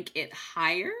to rank it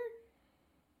higher.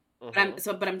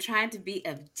 But I'm trying to be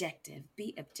objective.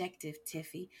 Be objective,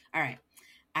 Tiffy. All right.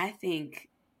 I think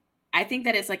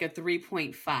that it's like a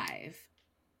 3.5.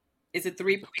 It's a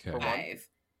 3.5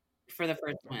 for the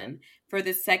first one. For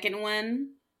the second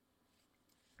one,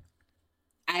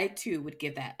 I too would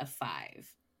give that a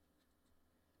 5.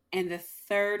 And the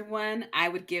third one, I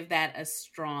would give that a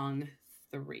strong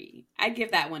 3. I'd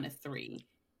give that one a 3.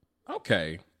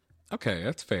 Okay,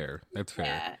 that's fair.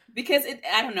 Yeah, because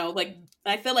I don't know, like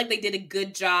I feel like they did a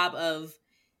good job of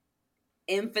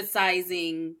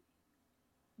emphasizing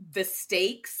the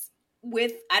stakes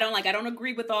with I don't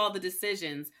agree with all the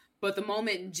decisions, but the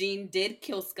moment Jean did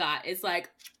kill Scott, it's like,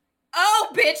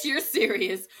 oh, bitch, you're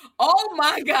serious. Oh,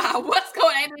 my God. What's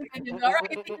going on? All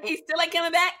right, he's still like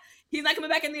coming back. He's not coming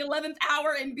back in the 11th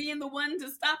hour and being the one to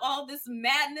stop all this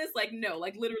madness. Like, no,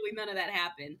 like literally none of that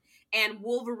happened. And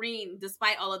Wolverine,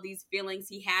 despite all of these feelings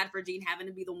he had for Jean having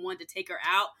to be the one to take her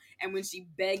out. And when she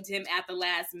begged him at the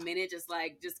last minute, just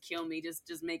like, just kill me,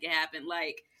 just make it happen.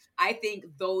 Like, I think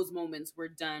those moments were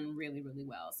done really, really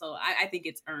well. So I think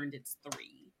it's earned its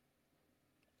 3.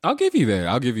 I'll give you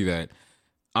that.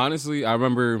 Honestly, I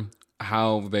remember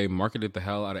how they marketed the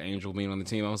hell out of Angel being on the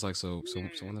team. I was like, so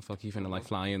when the fuck he finna like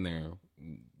fly in there?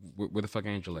 Where the fuck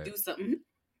Angel at? Do something.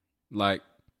 Like,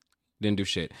 didn't do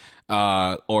shit.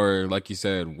 Or like you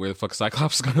said, where the fuck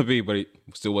Cyclops is gonna be? But he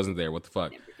still wasn't there. What the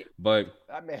fuck? But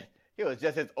I mean, it was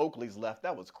just his Oakley's left.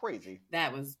 That was crazy.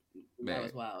 That was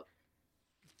wild.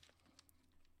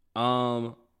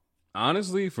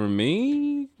 Honestly, for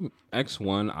me,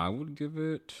 X1, I would give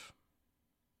it.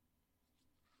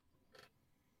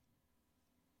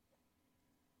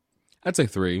 I'd say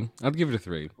 3. I'd give it a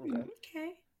 3.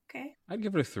 Okay. I'd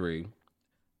give it a 3.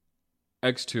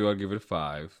 X2, I'd give it a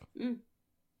 5.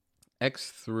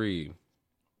 X3.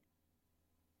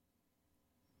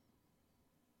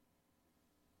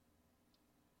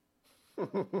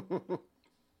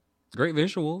 Great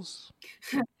visuals.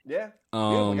 Yeah.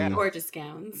 Gorgeous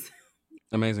gowns.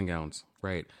 Amazing gowns.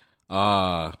 Right.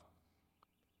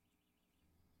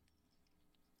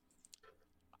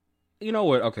 You know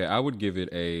what? Okay, I would give it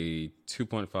a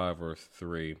 2.5 or a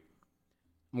 3.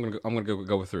 I'm gonna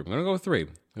go with 3. I'm gonna go with 3.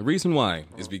 The reason why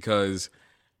is because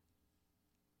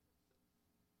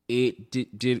it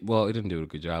did well. It didn't do a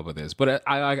good job of this, but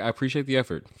I appreciate the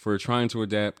effort for trying to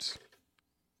adapt.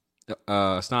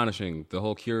 Astonishing, the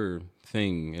whole cure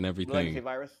thing and everything. Legacy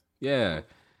virus. Yeah.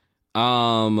 You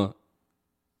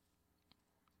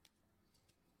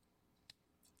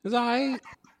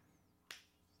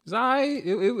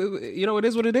know, it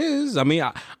is what it is. I mean,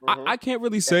 I can't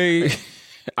really say,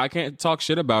 I can't talk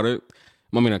shit about it.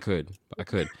 I mean, I could,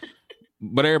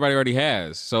 but everybody already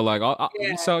has. So like,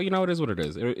 so you know, it is what it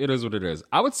is. It is what it is.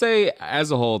 I would say,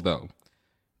 as a whole, though,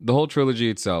 the whole trilogy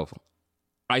itself,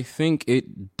 I think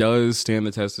it does stand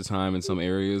the test of time in some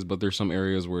areas, but there's some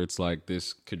areas where it's like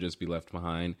this could just be left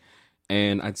behind.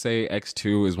 And I'd say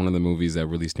X2 is one of the movies that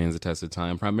really stands the test of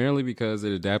time, primarily because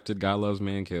it adapted God Loves,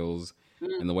 Man Kills,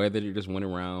 and the way that it just went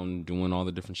around doing all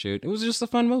the different shit. It was just a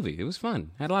fun movie. It was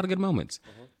fun. Had a lot of good moments.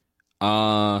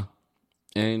 And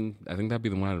I think that'd be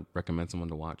the one I'd recommend someone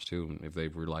to watch too. If they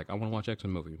were like, I want to watch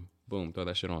X-Men movie, boom, throw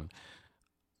that shit on.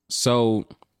 So,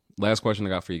 last question I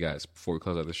got for you guys before we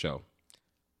close out the show.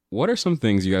 What are some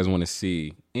things you guys want to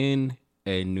see in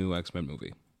a new X-Men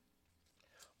movie?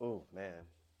 Oh man,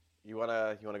 you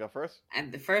wanna go first?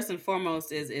 And the first and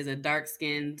foremost is a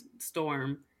dark-skinned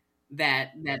Storm. Like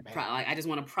I just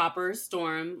want a proper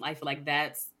Storm. I feel like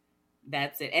that's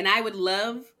it. And I would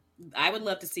love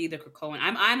to see the Krakoan.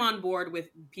 I'm on board with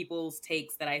people's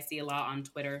takes that I see a lot on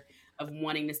Twitter of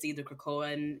wanting to see the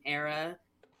Krakoan era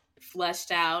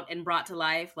fleshed out and brought to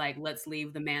life. Like, let's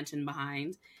leave the mansion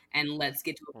behind and let's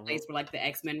get to a place where like the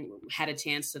X-Men had a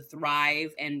chance to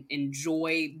thrive and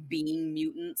enjoy being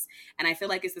mutants. And I feel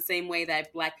like it's the same way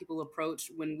that Black people approach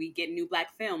when we get new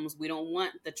Black films. We don't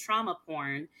want the trauma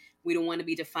porn. We don't want to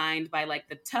be defined by like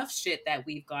the tough shit that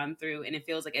we've gone through. And it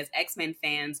feels like as X-Men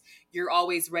fans, you're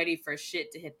always ready for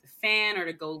shit to hit the fan or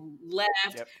to go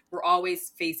left. Yep. We're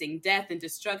always facing death and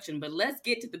destruction. But let's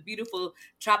get to the beautiful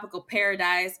tropical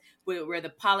paradise where the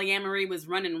polyamory was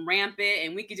running rampant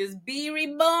and we could just be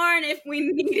reborn if we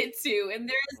needed to. And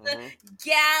there's the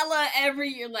gala every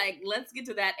year. Like, let's get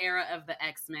to that era of the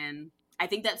X-Men. I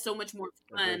think that's so much more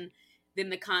fun than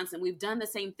the constant. We've done the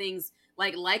same things.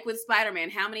 Like with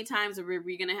Spider-Man, how many times are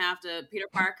we going to have to... Peter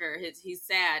Parker, he's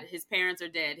sad. His parents are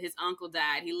dead. His uncle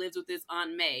died. He lives with his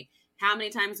Aunt May. How many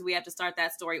times do we have to start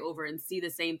that story over and see the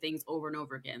same things over and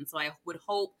over again? So I would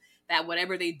hope that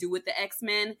whatever they do with the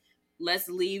X-Men, let's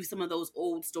leave some of those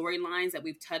old storylines that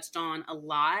we've touched on a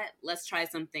lot. Let's try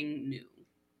something new.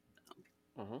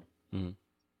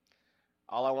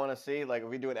 All I want to see, like if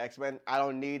we do an X-Men, I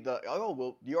don't need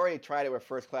you already tried it with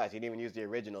First Class. You didn't even use the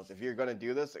originals. If you're going to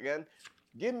do this again,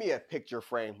 give me a picture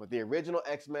frame with the original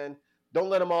X-Men. Don't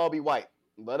let them all be white.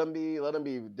 Let them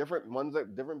be different ones,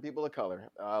 different people of color.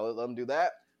 Let them do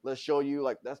that. Let's show you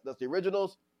like that's the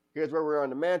originals. Here's where we're on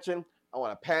the mansion. I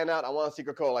want to pan out. I want to see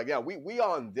Krakoa. Like, yeah, we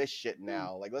on this shit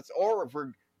now. Like,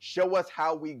 show us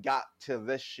how we got to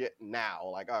this shit now.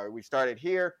 Like, all right, we started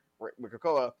here with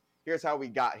Krakoa. Here's how we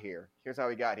got here. And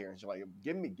she's like,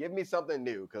 give me something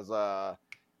new, because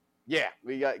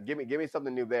give me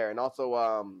something new there. And also,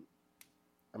 I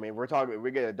mean,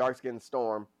 we get a dark-skinned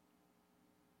Storm.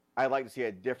 I'd like to see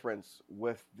a difference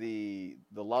with the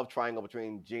love triangle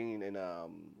between Jean,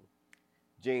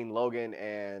 Logan,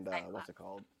 and what's it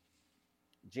called?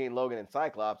 Jean, Logan, and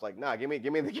Cyclops. Like, nah, give me the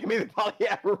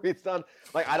polyamory son.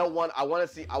 Like, I want to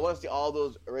see all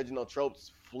those original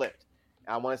tropes flipped.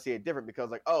 And I want to see it different,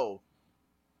 because like, oh,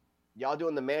 y'all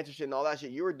doing the mansion shit and all that shit.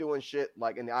 You were doing shit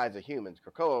like in the eyes of humans.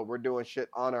 Krakoa, we're doing shit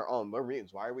on our own. We're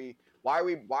mutants. Why are we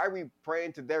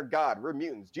praying to their god? We're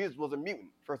mutants. Jesus was a mutant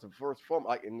first form.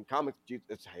 Like in comics,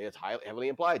 it's heavily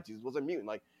implied Jesus was a mutant.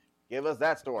 Like, give us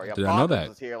that story. Did I know that?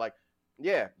 Is here. Like,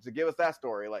 yeah. So give us that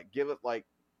story. Like, give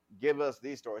us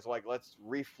these stories. So, like, let's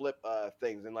reflip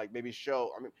things and like maybe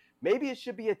show. I mean, maybe it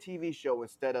should be a TV show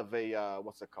instead of a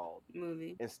what's it called?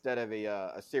 Movie. Instead of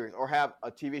a series, or have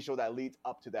a TV show that leads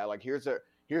up to that. Like, here's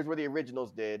where the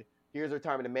originals did. Here's their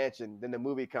time in the mansion. Then the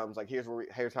movie comes. Like, here's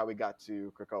how we got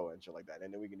to Krakoa and shit like that.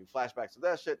 And then we can do flashbacks to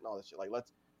that shit and all this shit. Like,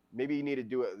 maybe you need to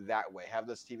do it that way. Have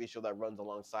this TV show that runs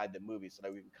alongside the movie so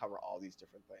that we can cover all these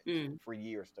different things for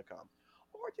years to come.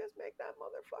 Or just make that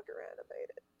motherfucker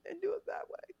animated and do it that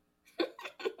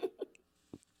way.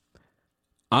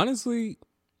 Honestly,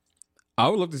 I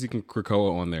would love to see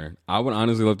Krakoa on there. I would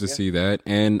honestly love to see that.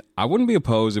 And I wouldn't be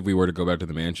opposed if we were to go back to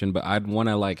the mansion, but I'd want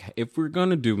to, like, if we're going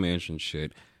to do mansion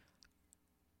shit,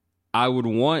 I would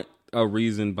want a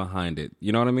reason behind it.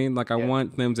 You know what I mean? Like, I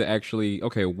want them to actually,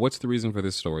 okay, what's the reason for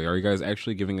this story? Are you guys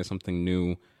actually giving us something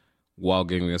new while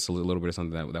giving us a little bit of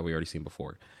something that we already seen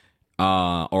before?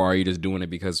 Or are you just doing it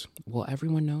because, well,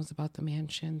 everyone knows about the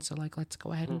mansion, so, like, let's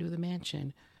go ahead and do the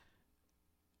mansion.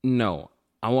 No.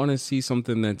 I want to see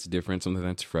something that's different, something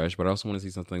that's fresh, but I also want to see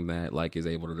something that, like, is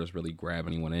able to just really grab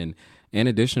anyone in. And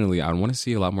additionally, I want to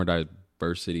see a lot more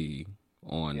diversity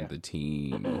on the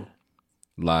team.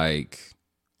 Like,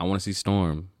 I want to see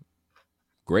Storm.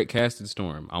 Great casted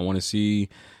Storm. I want to see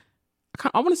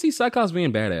Cyclops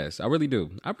being badass. I really do.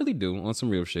 On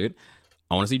some real shit.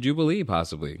 I want to see Jubilee,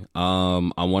 possibly. I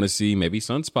want to see maybe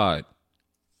Sunspot.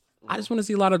 I just want to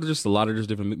see a lot of just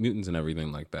different mutants and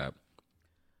everything like that.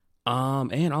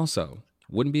 And also,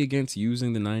 wouldn't be against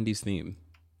using the 90s theme.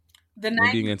 The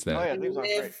 90s be against that.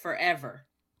 Live forever.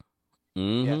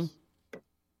 Yes.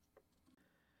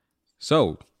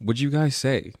 So, would you guys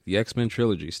say the X-Men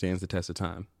trilogy stands the test of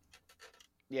time?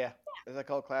 Yeah. It's a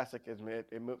cult classic, isn't it?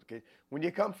 It moves. When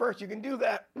you come first, you can do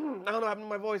that. I don't know what happened to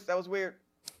my voice. That was weird.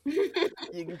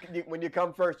 When you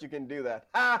come first, you can do that.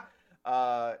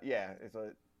 It's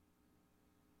a...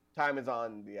 Time is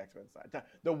on the X-Men side.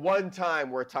 The one time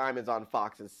where time is on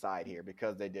Fox's side here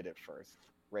because they did it first.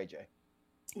 Ray J.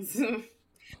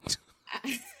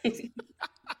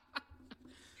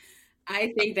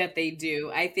 I think that they do.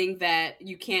 I think that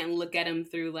you can't look at them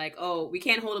through like, oh, we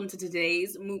can't hold them to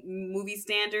today's movie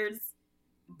standards,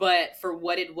 but for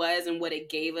what it was and what it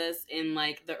gave us in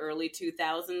like the early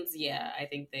 2000s, I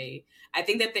think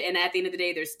that and at the end of the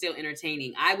day, they're still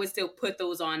entertaining. I would still put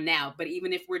those on now, but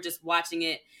even if we're just watching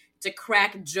it to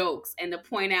crack jokes and to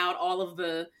point out all of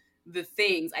the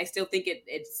things, I still think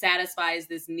it satisfies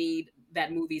this need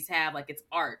that movies have. Like, it's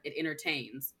art, it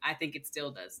entertains. I think it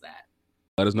still does that.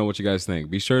 Let us know what you guys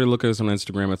think. Be sure to look at us on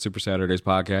Instagram at Super Saturdays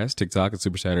Podcast, TikTok at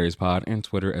Super Saturdays Pod, and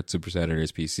Twitter at Super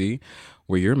Saturdays PC,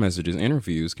 where your messages and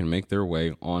interviews can make their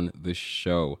way on the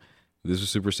show. This is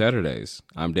Super Saturdays.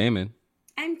 I'm Damon.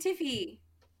 I'm Tiffie.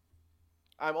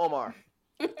 I'm Omar.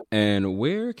 And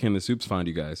where can the Soups find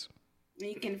you guys?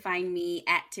 You can find me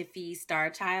at Tiffie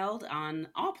Starchild on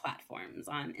all platforms,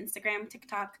 on Instagram,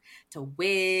 TikTok,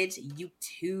 Twitch,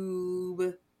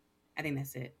 YouTube. I think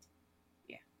that's it.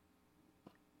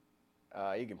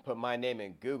 You can put my name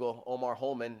in Google, Omar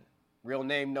Holman. Real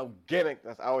name, no gimmick.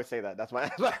 I always say that. That's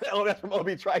from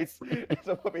Obi Trice. You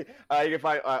can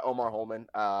find Omar Holman,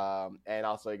 and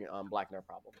also you can Black Nerd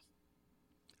Problems.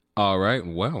 All right.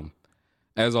 Well,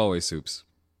 as always, Soups.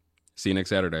 See you next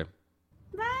Saturday.